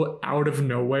comes so out of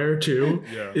nowhere too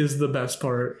is the best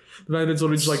part. The fact that it's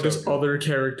literally just like this other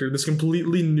character, this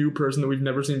completely new person that we've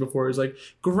never seen before is like,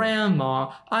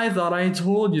 Grandma, I thought I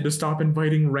told you to stop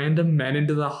inviting random men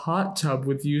into the hot tub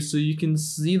with you so you can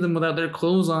see them without their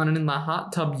clothes on and in the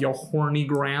hot tub, you horny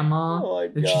grandma. Oh my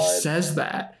God. And she says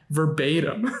that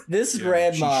verbatim. This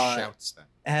grandma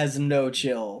has no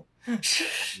chill.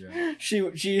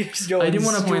 She's going. I do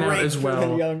want to point out as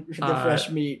well, the fresh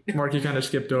meat. Mark, you kind of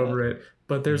skipped over it,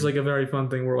 but there's like a very fun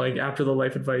thing where like after the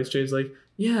life advice, Jay's like,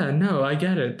 yeah, no, I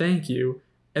get it, thank you,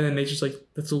 and then Nate's just like,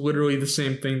 that's literally the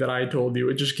same thing that I told you.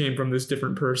 It just came from this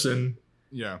different person.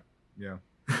 Yeah.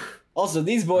 Also,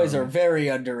 these boys are very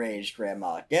underage,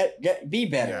 Grandma. Be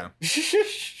better.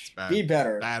 Yeah. Be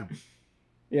better. Bad.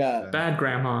 Yeah. Bad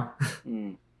grandma.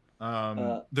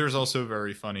 There's also a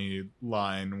very funny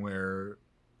line where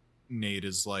Nate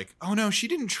is like, oh no, she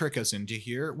didn't trick us into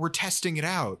here. We're testing it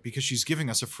out because she's giving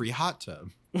us a free hot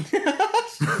tub.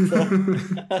 That's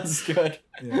good.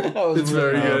 Yeah. It's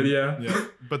very good, yeah.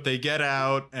 But they get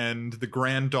out and the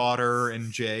granddaughter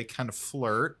and Jay kind of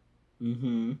flirt.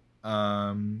 Mm-hmm.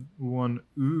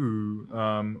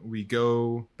 We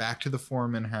go back to the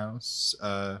Foreman house.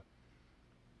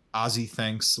 Ozzy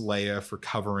thanks Leia for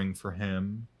covering for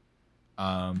him.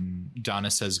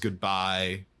 Donna says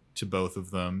goodbye to both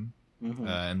of them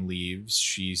and leaves.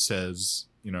 She says,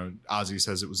 you know, Ozzy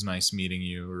says it was nice meeting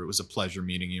you, or it was a pleasure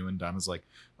meeting you. And Donna's like,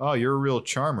 oh, you're a real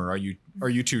charmer. Are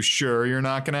you too sure you're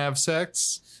not going to have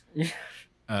sex?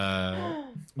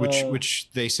 Which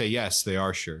they say, yes, they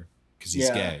are sure because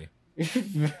he's gay.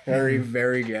 Very,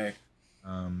 very gay.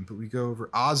 But we go over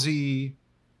Ozzy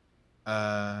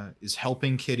is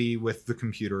helping Kitty with the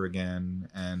computer again,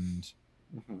 and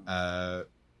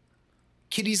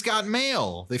Kitty's got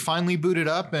mail. They finally boot it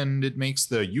up and it makes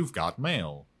the "you've got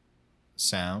mail"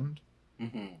 sound.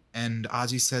 And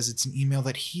Ozzy says it's an email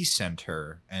that he sent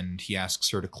her, and he asks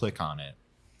her to click on it.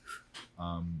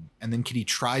 And then Kitty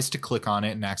tries to click on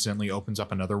it and accidentally opens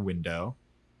up another window.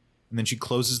 And then she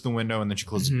closes the window, and then she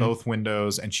closes both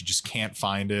windows, and she just can't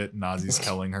find it. And Ozzy's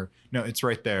telling her, no, it's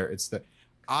right there. It's that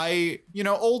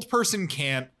old person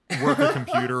can't work a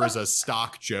computer as a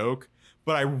stock joke.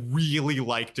 but I really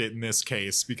liked it in this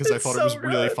case because I thought it was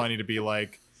really funny to be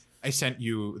like, I sent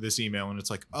you this email and it's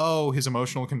like, oh, his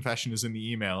emotional confession is in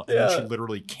the email, and then she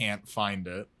literally can't find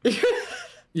it.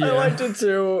 I liked it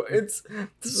too. This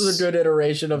is a good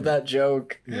iteration of that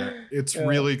joke. Yeah, it's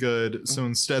really good. So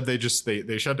instead they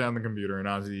shut down the computer, and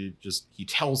Ozzy he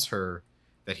tells her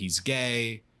that he's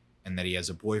gay and that he has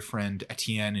a boyfriend,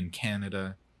 Etienne, in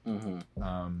Canada.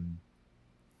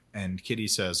 And Kitty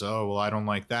says, oh, well, I don't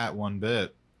like that one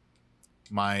bit.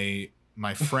 My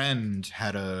friend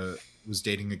was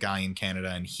dating a guy in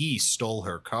Canada and he stole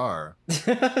her car.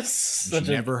 And she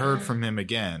never heard from him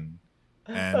again.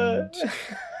 And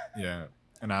yeah.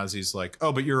 And Ozzy's like,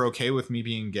 oh, but you're okay with me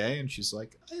being gay? And she's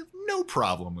like, I have no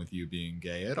problem with you being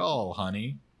gay at all,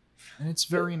 honey. And it's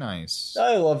very nice.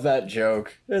 I love that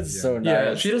joke. It's so nice.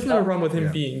 Yeah, she doesn't have a problem with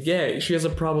him being gay. She has a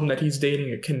problem that he's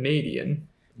dating a Canadian.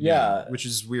 Yeah. Which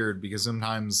is weird because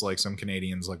sometimes like some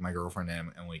Canadians, like my girlfriend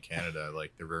Emily Canada,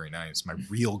 like they're very nice. My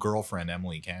real girlfriend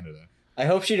Emily Canada. I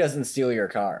hope she doesn't steal your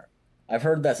car. I've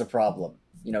heard that's a problem,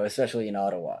 especially in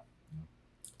Ottawa.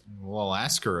 Well, I'll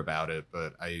ask her about it,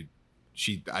 but I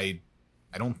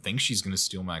don't think she's going to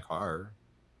steal my car.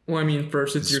 Well, I mean,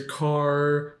 first it's your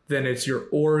car, then it's your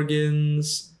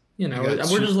organs. We're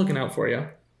just looking out for you.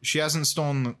 She hasn't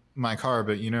stolen my car,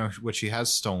 but you know what she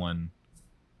has stolen?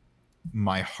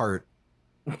 My heart.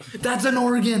 That's an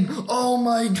organ. Oh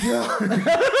my god.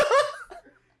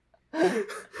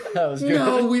 That was good.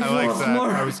 No, we've lost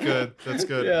Mark. That was good. That's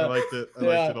good. Yeah. I liked it. I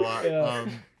liked it a lot. Yeah.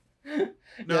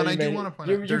 And I do want to point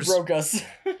out you broke us.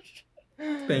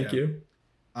 Thank you.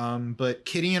 But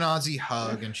Kitty and Ozzy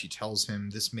hug, and she tells him,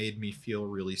 this made me feel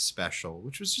really special,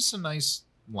 which was just a nice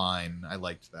line. I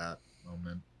liked that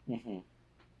moment.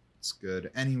 It's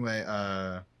good. Anyway,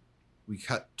 we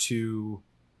cut to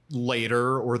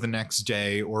later or the next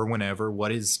day or whenever.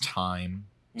 What is time?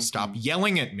 Stop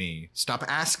yelling at me. Stop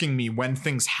asking me when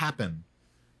things happen.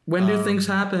 When do things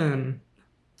happen?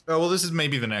 Oh, well, this is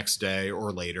maybe the next day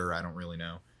or later. I don't really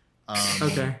know.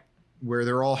 Okay. Where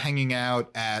they're all hanging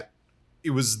out it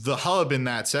was the hub in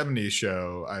that 70s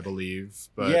show, I believe.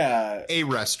 But a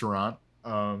restaurant.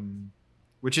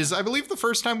 Which is, I believe, the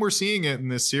first time we're seeing it in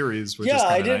this series. Which is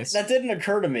nice. That didn't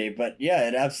occur to me, but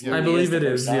it absolutely I believe it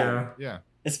is, yeah.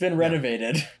 It's been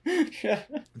renovated.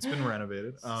 It's been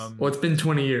renovated. Well, it's been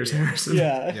 20 years, Harrison.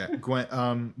 Yeah.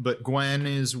 Gwen, but Gwen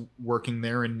is working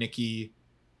there, and Nikki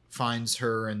finds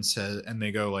her and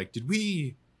they go like, did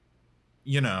we,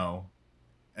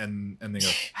 and they go,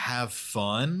 have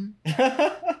fun?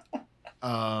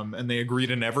 And they agree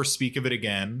to never speak of it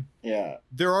again. Yeah.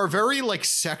 There are very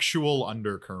sexual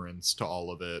undercurrents to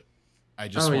all of it. I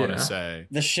just want to say.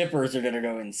 The shippers are going to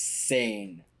go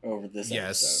insane over this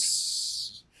episode.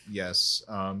 Yes.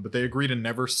 But they agree to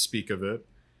never speak of it.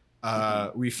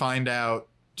 We find out,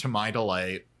 to my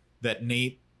delight, that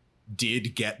Nate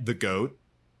did get the goat.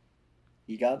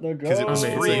 He got the goat. Because it was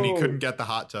free and he couldn't get the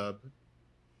hot tub.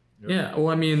 Yep. Yeah, well,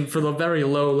 I mean, for the very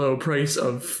low price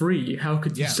of free, how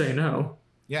could you say no?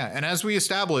 Yeah, and as we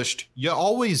established, you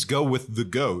always go with the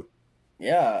goat.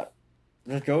 Yeah,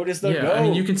 the goat is the goat. Yeah, I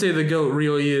mean, you can say the goat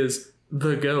really is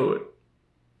the goat.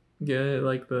 Yeah,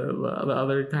 like the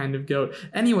other kind of goat.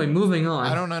 Anyway, moving on.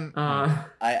 I don't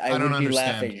I would be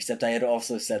laughing, except I had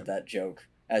also said that joke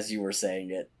as you were saying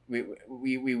it. We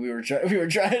were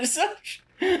trying to such.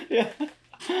 Yeah.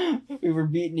 We were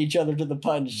beating each other to the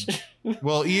punch.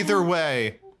 Well, either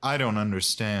way, I don't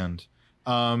understand.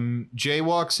 Jay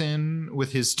walks in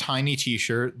with his tiny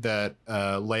t-shirt that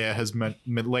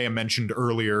Leia mentioned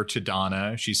earlier to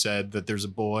Donna. She said that there's a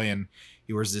boy and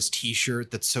he wears this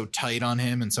t-shirt that's so tight on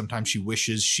him, and sometimes she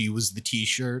wishes she was the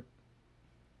t-shirt.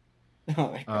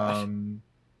 Oh my gosh.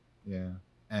 Yeah.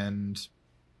 And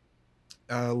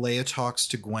Leia talks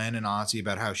to Gwen and Ozzy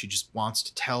about how she just wants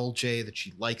to tell Jay that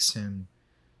she likes him.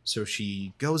 So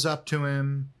she goes up to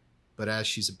him, but as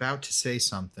she's about to say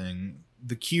something,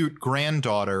 the cute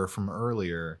granddaughter from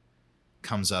earlier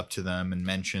comes up to them and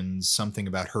mentions something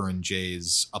about her and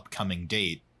Jay's upcoming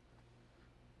date.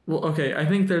 Well, okay, I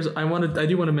think I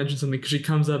do want to mention something, because she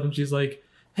comes up and she's like,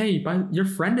 hey, your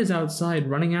friend is outside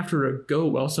running after a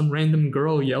goat while some random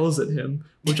girl yells at him,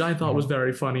 which I thought was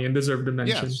very funny and deserved a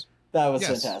mention. Yes. That was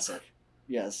fantastic.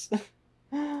 Yes.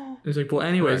 It's like, well,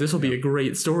 anyways, this will be a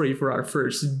great story for our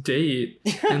first date.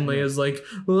 And Leia's like,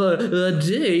 a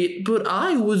date? But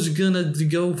I was gonna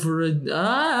go for I'm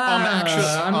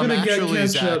gonna get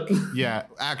ketchup.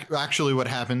 Actually what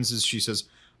happens is she says,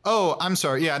 oh, I'm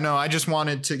sorry. Yeah, no, I just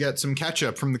wanted to get some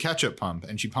ketchup from the ketchup pump.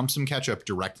 And she pumps some ketchup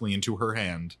directly into her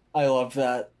hand. I love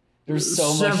that. There's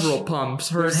several pumps.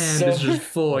 Her hand is just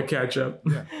full of ketchup.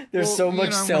 Yeah. There's so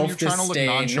much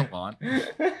self-disdain. Again,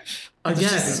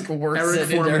 Eric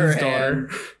Foreman's daughter.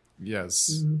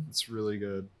 Yes, it's really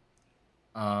good.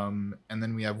 And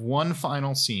then we have one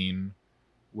final scene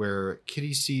where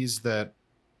Kitty sees that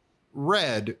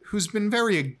Red, who's been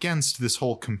very against this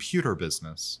whole computer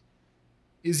business,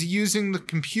 is using the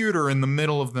computer in the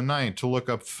middle of the night to look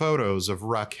up photos of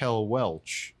Raquel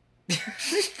Welch.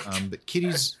 But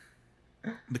Kitty's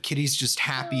just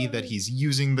happy that he's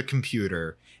using the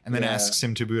computer, and then asks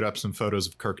him to boot up some photos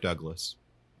of Kirk Douglas.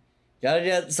 Gotta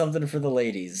get something for the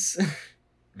ladies.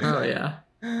 Oh yeah,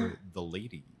 for the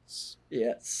ladies.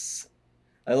 Yes,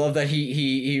 I love that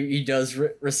he does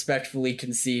respectfully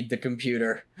concede the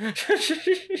computer.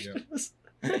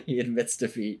 He admits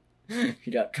defeat.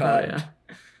 He got caught. Oh, yeah.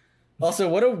 Also,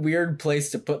 what a weird place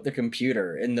to put the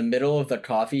computer, in the middle of the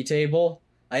coffee table.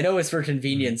 I know it's for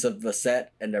convenience of the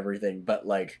set and everything, but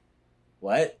like,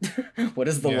 what? What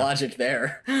is the logic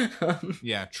there?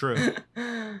 Yeah, true.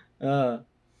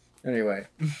 Anyway.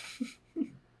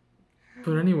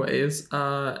 But anyways,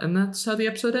 and that's how the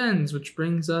episode ends, which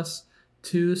brings us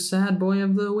to Sad Boy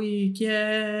of the Week.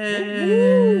 Yay!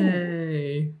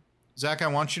 Zach, I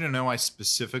want you to know I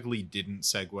specifically didn't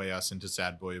segue us into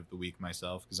Sad Boy of the Week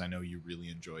myself, because I know you really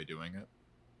enjoy doing it.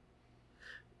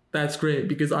 That's great,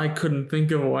 because I couldn't think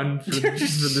of one for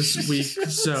this week,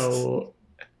 so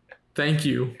thank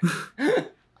you.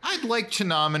 I'd like to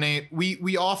nominate,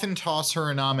 we often toss her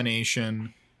a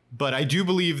nomination, but I do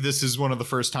believe this is one of the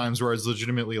first times where I was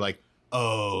legitimately like,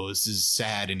 oh, this is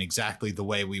sad in exactly the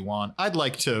way we want. I'd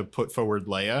like to put forward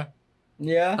Leia.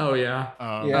 Yeah. Oh, yeah.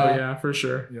 Oh, yeah, for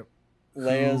sure. Yep.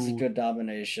 Leia's a good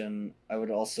nomination. I would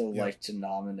also like to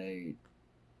nominate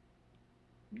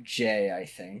Jay, I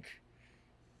think.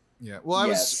 Yeah. Well, I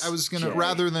was going to,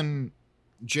 rather than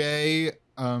Jay,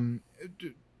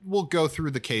 we'll go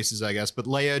through the cases, I guess, but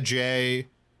Leia, Jay,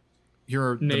 here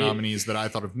are the nominees that I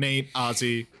thought of. Nate,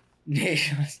 Ozzy.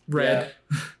 Nate. Red.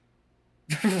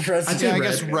 I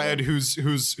guess Red,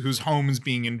 whose home is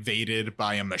being invaded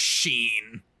by a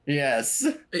machine. Yes.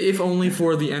 If only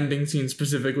for the ending scene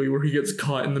specifically, where he gets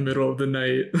caught in the middle of the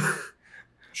night.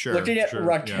 Sure. Looking at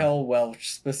Raquel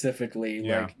Welch specifically,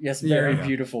 like, yes, very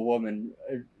beautiful woman,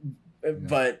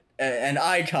 but an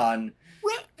icon.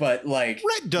 But like,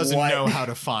 Red doesn't know how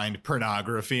to find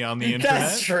pornography on the internet.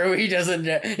 That's true. He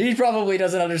doesn't. He probably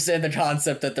doesn't understand the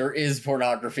concept that there is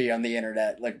pornography on the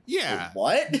internet. Like,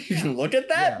 what? You can look at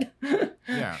that.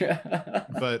 Yeah.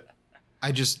 But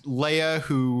Leia,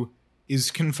 who is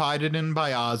confided in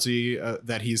by Ozzy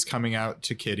that he's coming out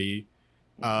to Kitty.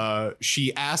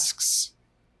 She asks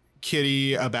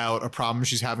Kitty about a problem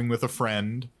she's having with a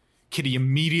friend. Kitty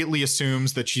immediately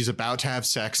assumes that she's about to have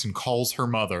sex and calls her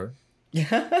mother.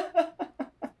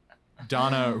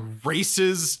 Donna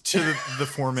races to the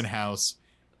Foreman house,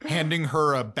 handing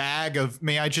her a bag of,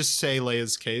 may I just say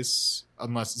Leia's case?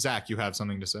 Unless, Zach, you have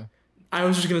something to say. I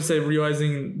was just going to say,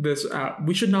 realizing this,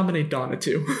 we should nominate Donna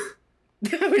too.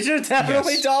 We should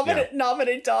definitely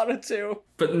nominate Donna too.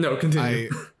 But no, continue.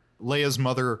 Leia's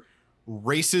mother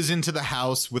races into the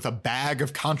house with a bag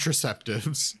of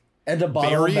contraceptives. And a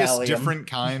bottle of Valium. Various different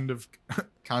kind of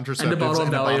contraceptives. And a bottle of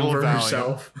Valium for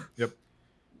herself. Yep.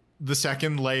 The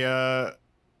second Leia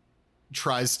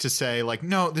tries to say, like,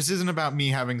 no, this isn't about me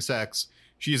having sex,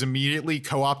 she is immediately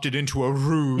co-opted into a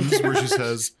ruse where she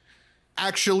says,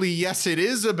 actually, yes, it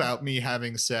is about me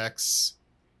having sex.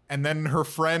 And then her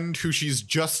friend, who she's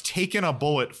just taken a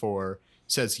bullet for,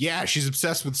 says, yeah, she's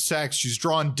obsessed with sex. She's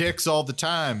drawing dicks all the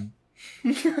time.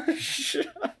 I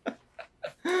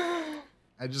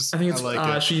think it's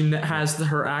like she has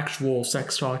her actual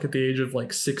sex talk at the age of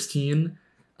like 16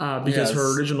 because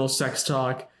her original sex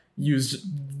talk used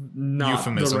not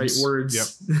euphemisms. The right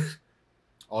words. Yep.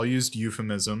 All used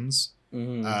euphemisms.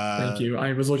 Thank you.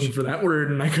 I was looking for that word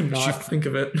and I could not think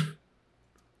of it.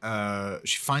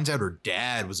 She finds out her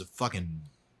dad was a fucking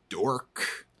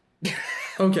dork.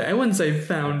 Okay, I wouldn't say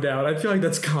found out. I feel like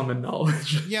that's common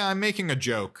knowledge. Yeah, I'm making a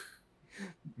joke.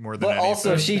 More than anything.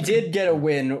 Also, she did get a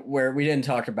win where we didn't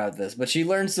talk about this, but she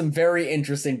learned some very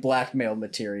interesting blackmail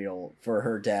material for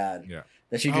her dad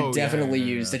that she could definitely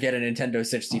use to get a Nintendo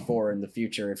 64 in the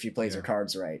future if she plays her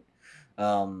cards right.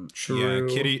 True.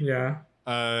 Yeah, Kitty.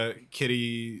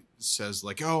 Kitty says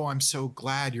like, "Oh, I'm so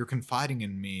glad you're confiding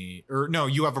in me." Or no,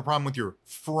 you have a problem with your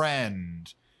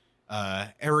friend.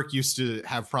 Eric used to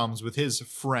have problems with his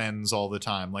friends all the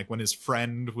time, like when his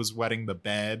friend was wetting the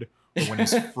bed. Or when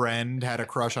his friend had a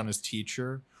crush on his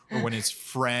teacher, or when his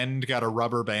friend got a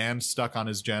rubber band stuck on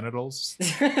his genitals.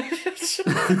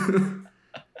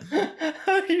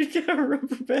 You get a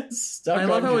rubber band stuck. I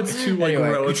love how it's two like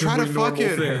relatively normal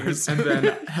things, and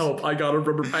then help. I got a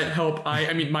rubber.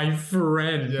 I mean, my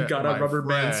friend got a rubber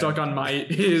band stuck on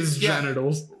his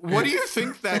genitals. What do you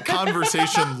think that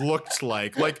conversation looked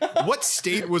like? Like, what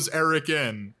state was Eric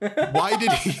in? Why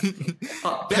did he?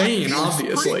 Pain,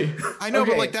 obviously. I know,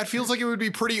 but like that feels like it would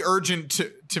be pretty urgent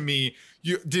to me.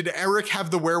 Did Eric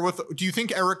have the wherewithal? Do you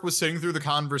think Eric was sitting through the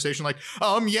conversation like,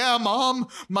 yeah, Mom,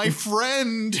 my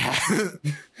friend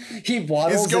he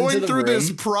waddles is going into the through room.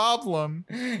 this problem?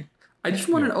 I just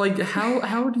want to like,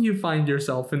 how do you find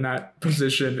yourself in that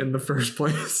position in the first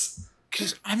place?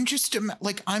 Because I'm just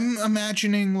I'm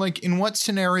imagining like in what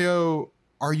scenario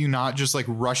are you not just like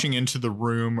rushing into the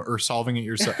room or solving it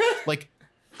yourself? Like,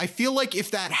 I feel like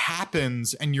if that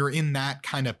happens and you're in that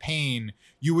kind of pain,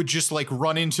 you would just like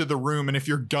run into the room, and if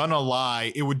you're gonna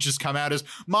lie, it would just come out as,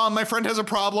 Mom, my friend has a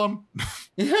problem.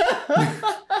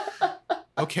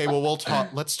 Okay, well,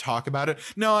 let's talk about it.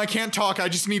 No, I can't talk. I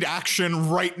just need action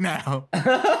right now.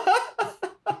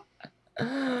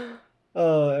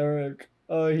 Oh, Eric.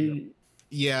 Oh,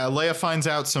 Yeah, Leia finds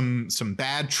out some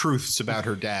bad truths about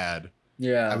her dad.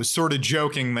 Yeah. I was sort of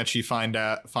joking that she finds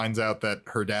out that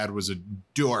her dad was a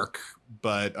dork,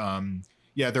 but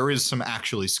yeah, there is some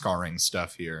actually scarring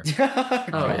stuff here.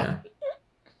 Oh yeah.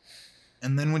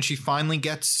 And then when she finally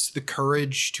gets the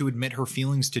courage to admit her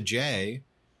feelings to Jay,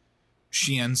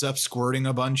 she ends up squirting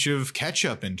a bunch of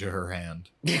ketchup into her hand.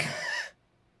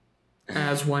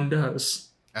 As one does.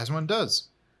 As one does.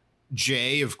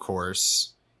 Jay, of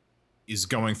course, is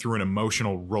going through an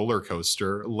emotional roller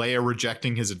coaster. Leia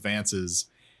rejecting his advances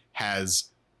has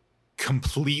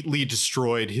completely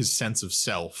destroyed his sense of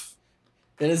self.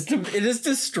 It has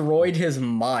destroyed his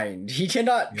mind. He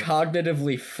cannot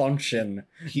cognitively function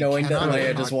knowing that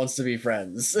Leia just wants to be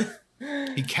friends.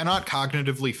 He cannot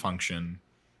cognitively function.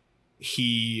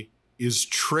 He is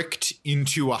tricked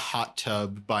into a hot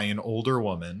tub by an older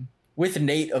woman. With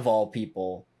Nate of all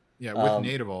people. Yeah, with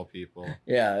Nate of all people.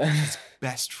 Yeah. His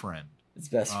best friend. His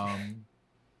best friend.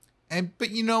 But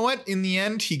you know what? In the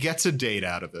end, he gets a date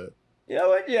out of it. You know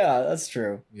what? Yeah, that's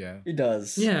true. Yeah. He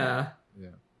does. Yeah.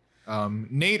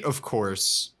 Nate, of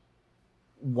course,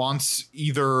 wants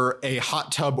either a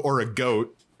hot tub or a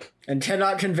goat. And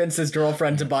cannot convince his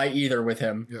girlfriend to buy either with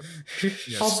him. Yep.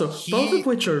 Yes. Also, both of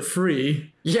which are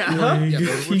free. Yeah. Like,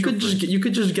 you could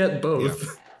just get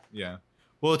both. Yeah.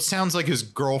 Well, it sounds like his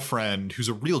girlfriend, who's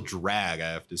a real drag,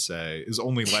 I have to say, is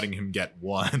only letting him get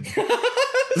one.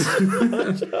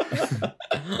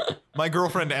 My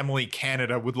girlfriend, Emily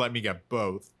Canada, would let me get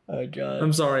both. Oh, God.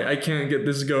 I'm sorry, I can't get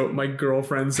this goat. My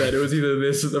girlfriend said it was either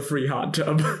this or the free hot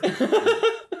tub.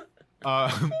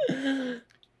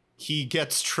 He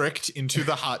gets tricked into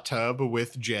the hot tub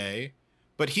with Jay,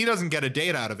 but he doesn't get a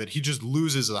date out of it. He just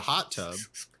loses the hot tub.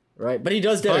 Right, but he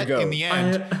does get a goat. In the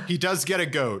end, he does get a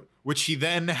goat, which he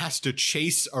then has to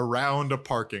chase around a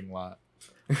parking lot.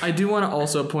 I do want to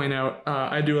also point out,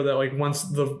 that like once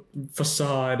the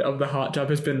facade of the hot tub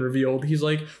has been revealed, he's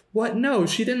like, what? No,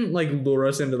 she didn't like lure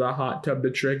us into the hot tub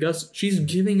to trick us. She's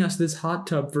giving us this hot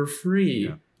tub for free.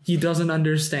 Yeah. He doesn't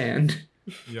understand.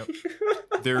 Yep.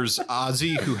 There's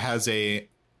Ozzy who has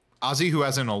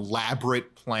an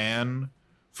elaborate plan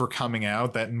for coming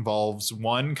out that involves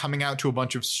one, coming out to a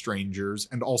bunch of strangers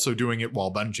and also doing it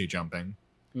while bungee jumping.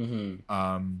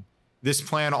 Mm-hmm. This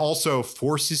plan also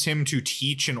forces him to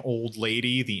teach an old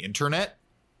lady the internet,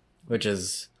 which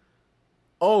is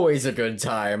always a good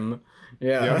time.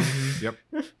 Yeah. Yep.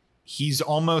 He's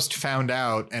almost found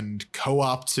out and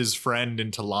co-opts his friend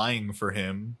into lying for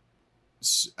him.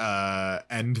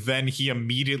 And then he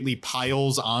immediately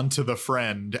piles onto the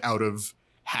friend out of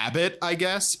habit, I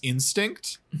guess,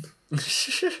 instinct.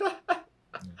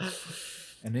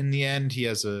 And in the end,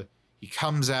 he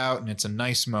comes out and it's a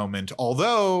nice moment.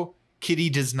 Although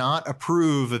Kitty does not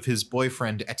approve of his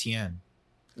boyfriend, Etienne.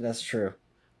 That's true.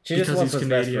 She just wants what's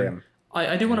best for him.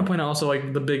 I do want to point out also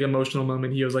like the big emotional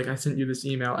moment. He was like, I sent you this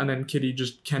email. And then Kitty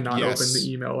just cannot open the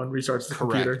email and restarts the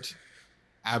computer.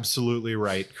 Absolutely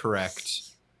right. Correct.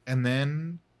 And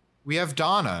then we have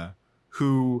Donna,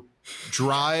 who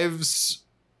drives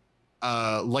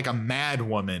like a mad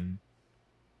woman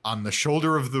on the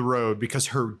shoulder of the road because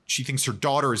she thinks her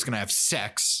daughter is going to have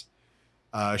sex.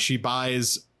 She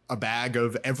buys a bag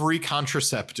of every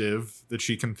contraceptive that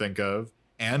she can think of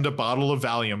and a bottle of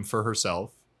Valium for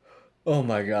herself. Oh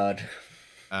my God.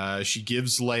 She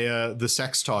gives Leia the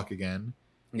sex talk again.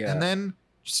 Yeah. And then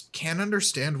just can't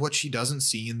understand what she doesn't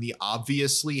see in the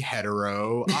obviously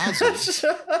hetero Ozzy.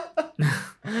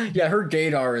 Yeah, her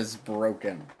gaydar is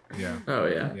broken. Yeah. Oh,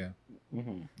 yeah. Yeah.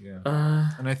 Mm-hmm.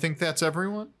 Yeah. And I think that's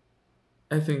everyone?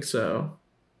 I think so.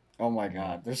 Oh my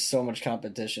god, there's so much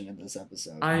competition in this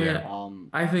episode.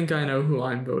 I think I know who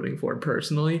I'm voting for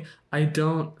personally. I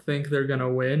don't think they're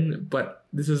gonna win, but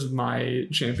this is my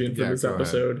champion for this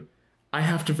episode. Ahead. I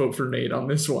have to vote for Nate on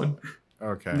this one.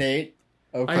 Okay. Nate?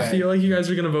 Okay. I feel like you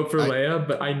guys are gonna vote for Leia,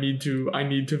 but I need to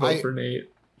vote for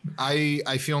Nate.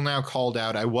 I feel now called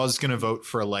out. I was gonna vote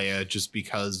for Leia just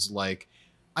because, like,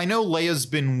 I know Leia's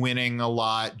been winning a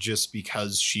lot just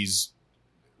because she's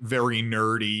very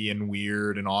nerdy and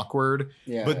weird and awkward.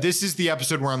 Yeah. But this is the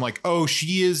episode where I'm like, oh,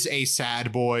 she is a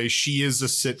sad boy. She is a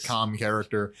sitcom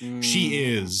character. She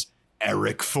is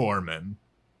Eric Foreman.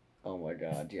 Oh my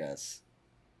god, yes.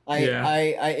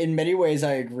 I in many ways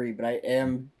I agree, but I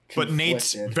am conflicted. But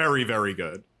Nate's very, very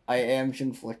good. I am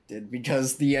conflicted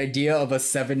because the idea of a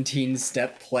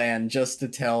 17-step plan just to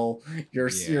tell your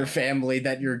family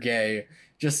that you're gay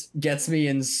just gets me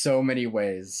in so many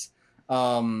ways.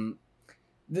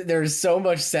 There's so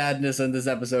much sadness in this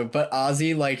episode, but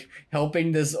Ozzy, like,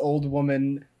 helping this old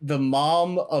woman, the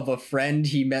mom of a friend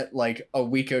he met, like, a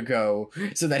week ago,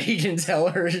 so that he can tell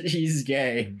her he's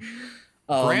gay.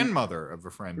 Grandmother of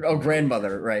a friend. Oh,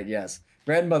 grandmother, right, yes.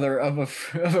 Grandmother of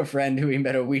a friend who he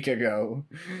met a week ago,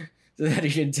 so that he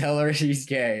can tell her he's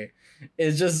gay.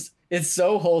 It's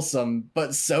so wholesome,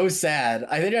 but so sad.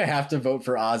 I think I have to vote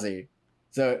for Ozzy.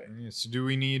 So do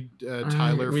we need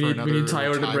Tyler we need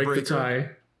Tyler to break the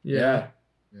tie. Yeah.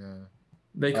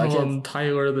 They call him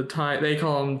Tyler the tie. They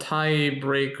call him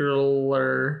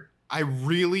tiebreaker. I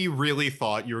really, really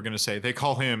thought you were going to say they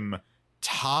call him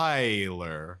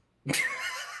Tyler.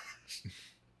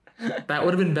 That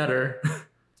would have been better.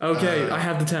 Okay, I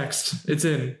have the text. It's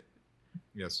in.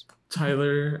 Yes.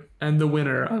 Tyler, and the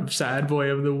winner of Sad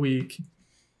Boy of the Week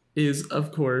is,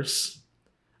 of course...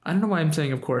 I don't know why I'm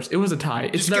saying of course. It was a tie.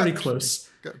 It's very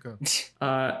close. Go.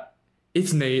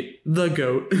 It's Nate, the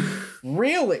GOAT.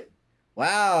 Really?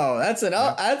 Wow, that's an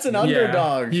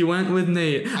underdog. He went with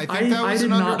Nate. I think that was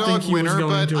an underdog winner,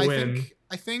 but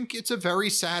I think it's a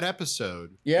very sad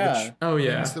episode. Yeah.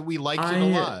 Means that we liked it a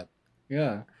lot.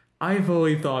 Yeah. I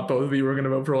fully thought both of you were going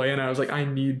to vote for Leia, and I was like, I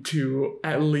need to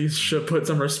at least put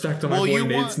some respect on my boy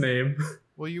Nate's name.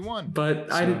 Well, you won. But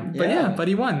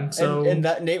he won. So and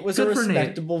that Nate was a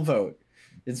respectable vote.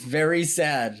 It's very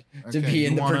sad to be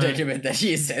in the predicament that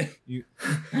he's in. You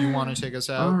want to take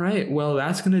us out? All right. Well,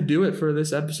 that's going to do it for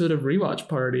this episode of Rewatch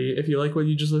Party. If you like what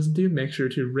you just listened to, make sure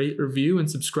to rate, review, and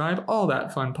subscribe. All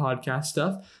that fun podcast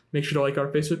stuff. Make sure to like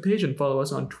our Facebook page and follow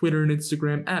us on Twitter and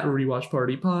Instagram at Rewatch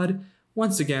Party Pod.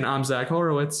 Once again, I'm Zach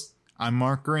Horowitz. I'm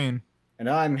Mark Green. And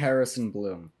I'm Harrison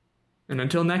Bloom. And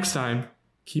until next time,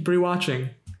 keep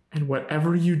rewatching. And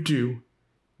whatever you do,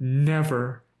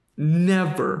 never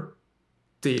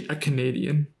date a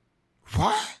Canadian.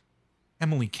 What?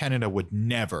 Emily Canada would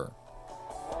never.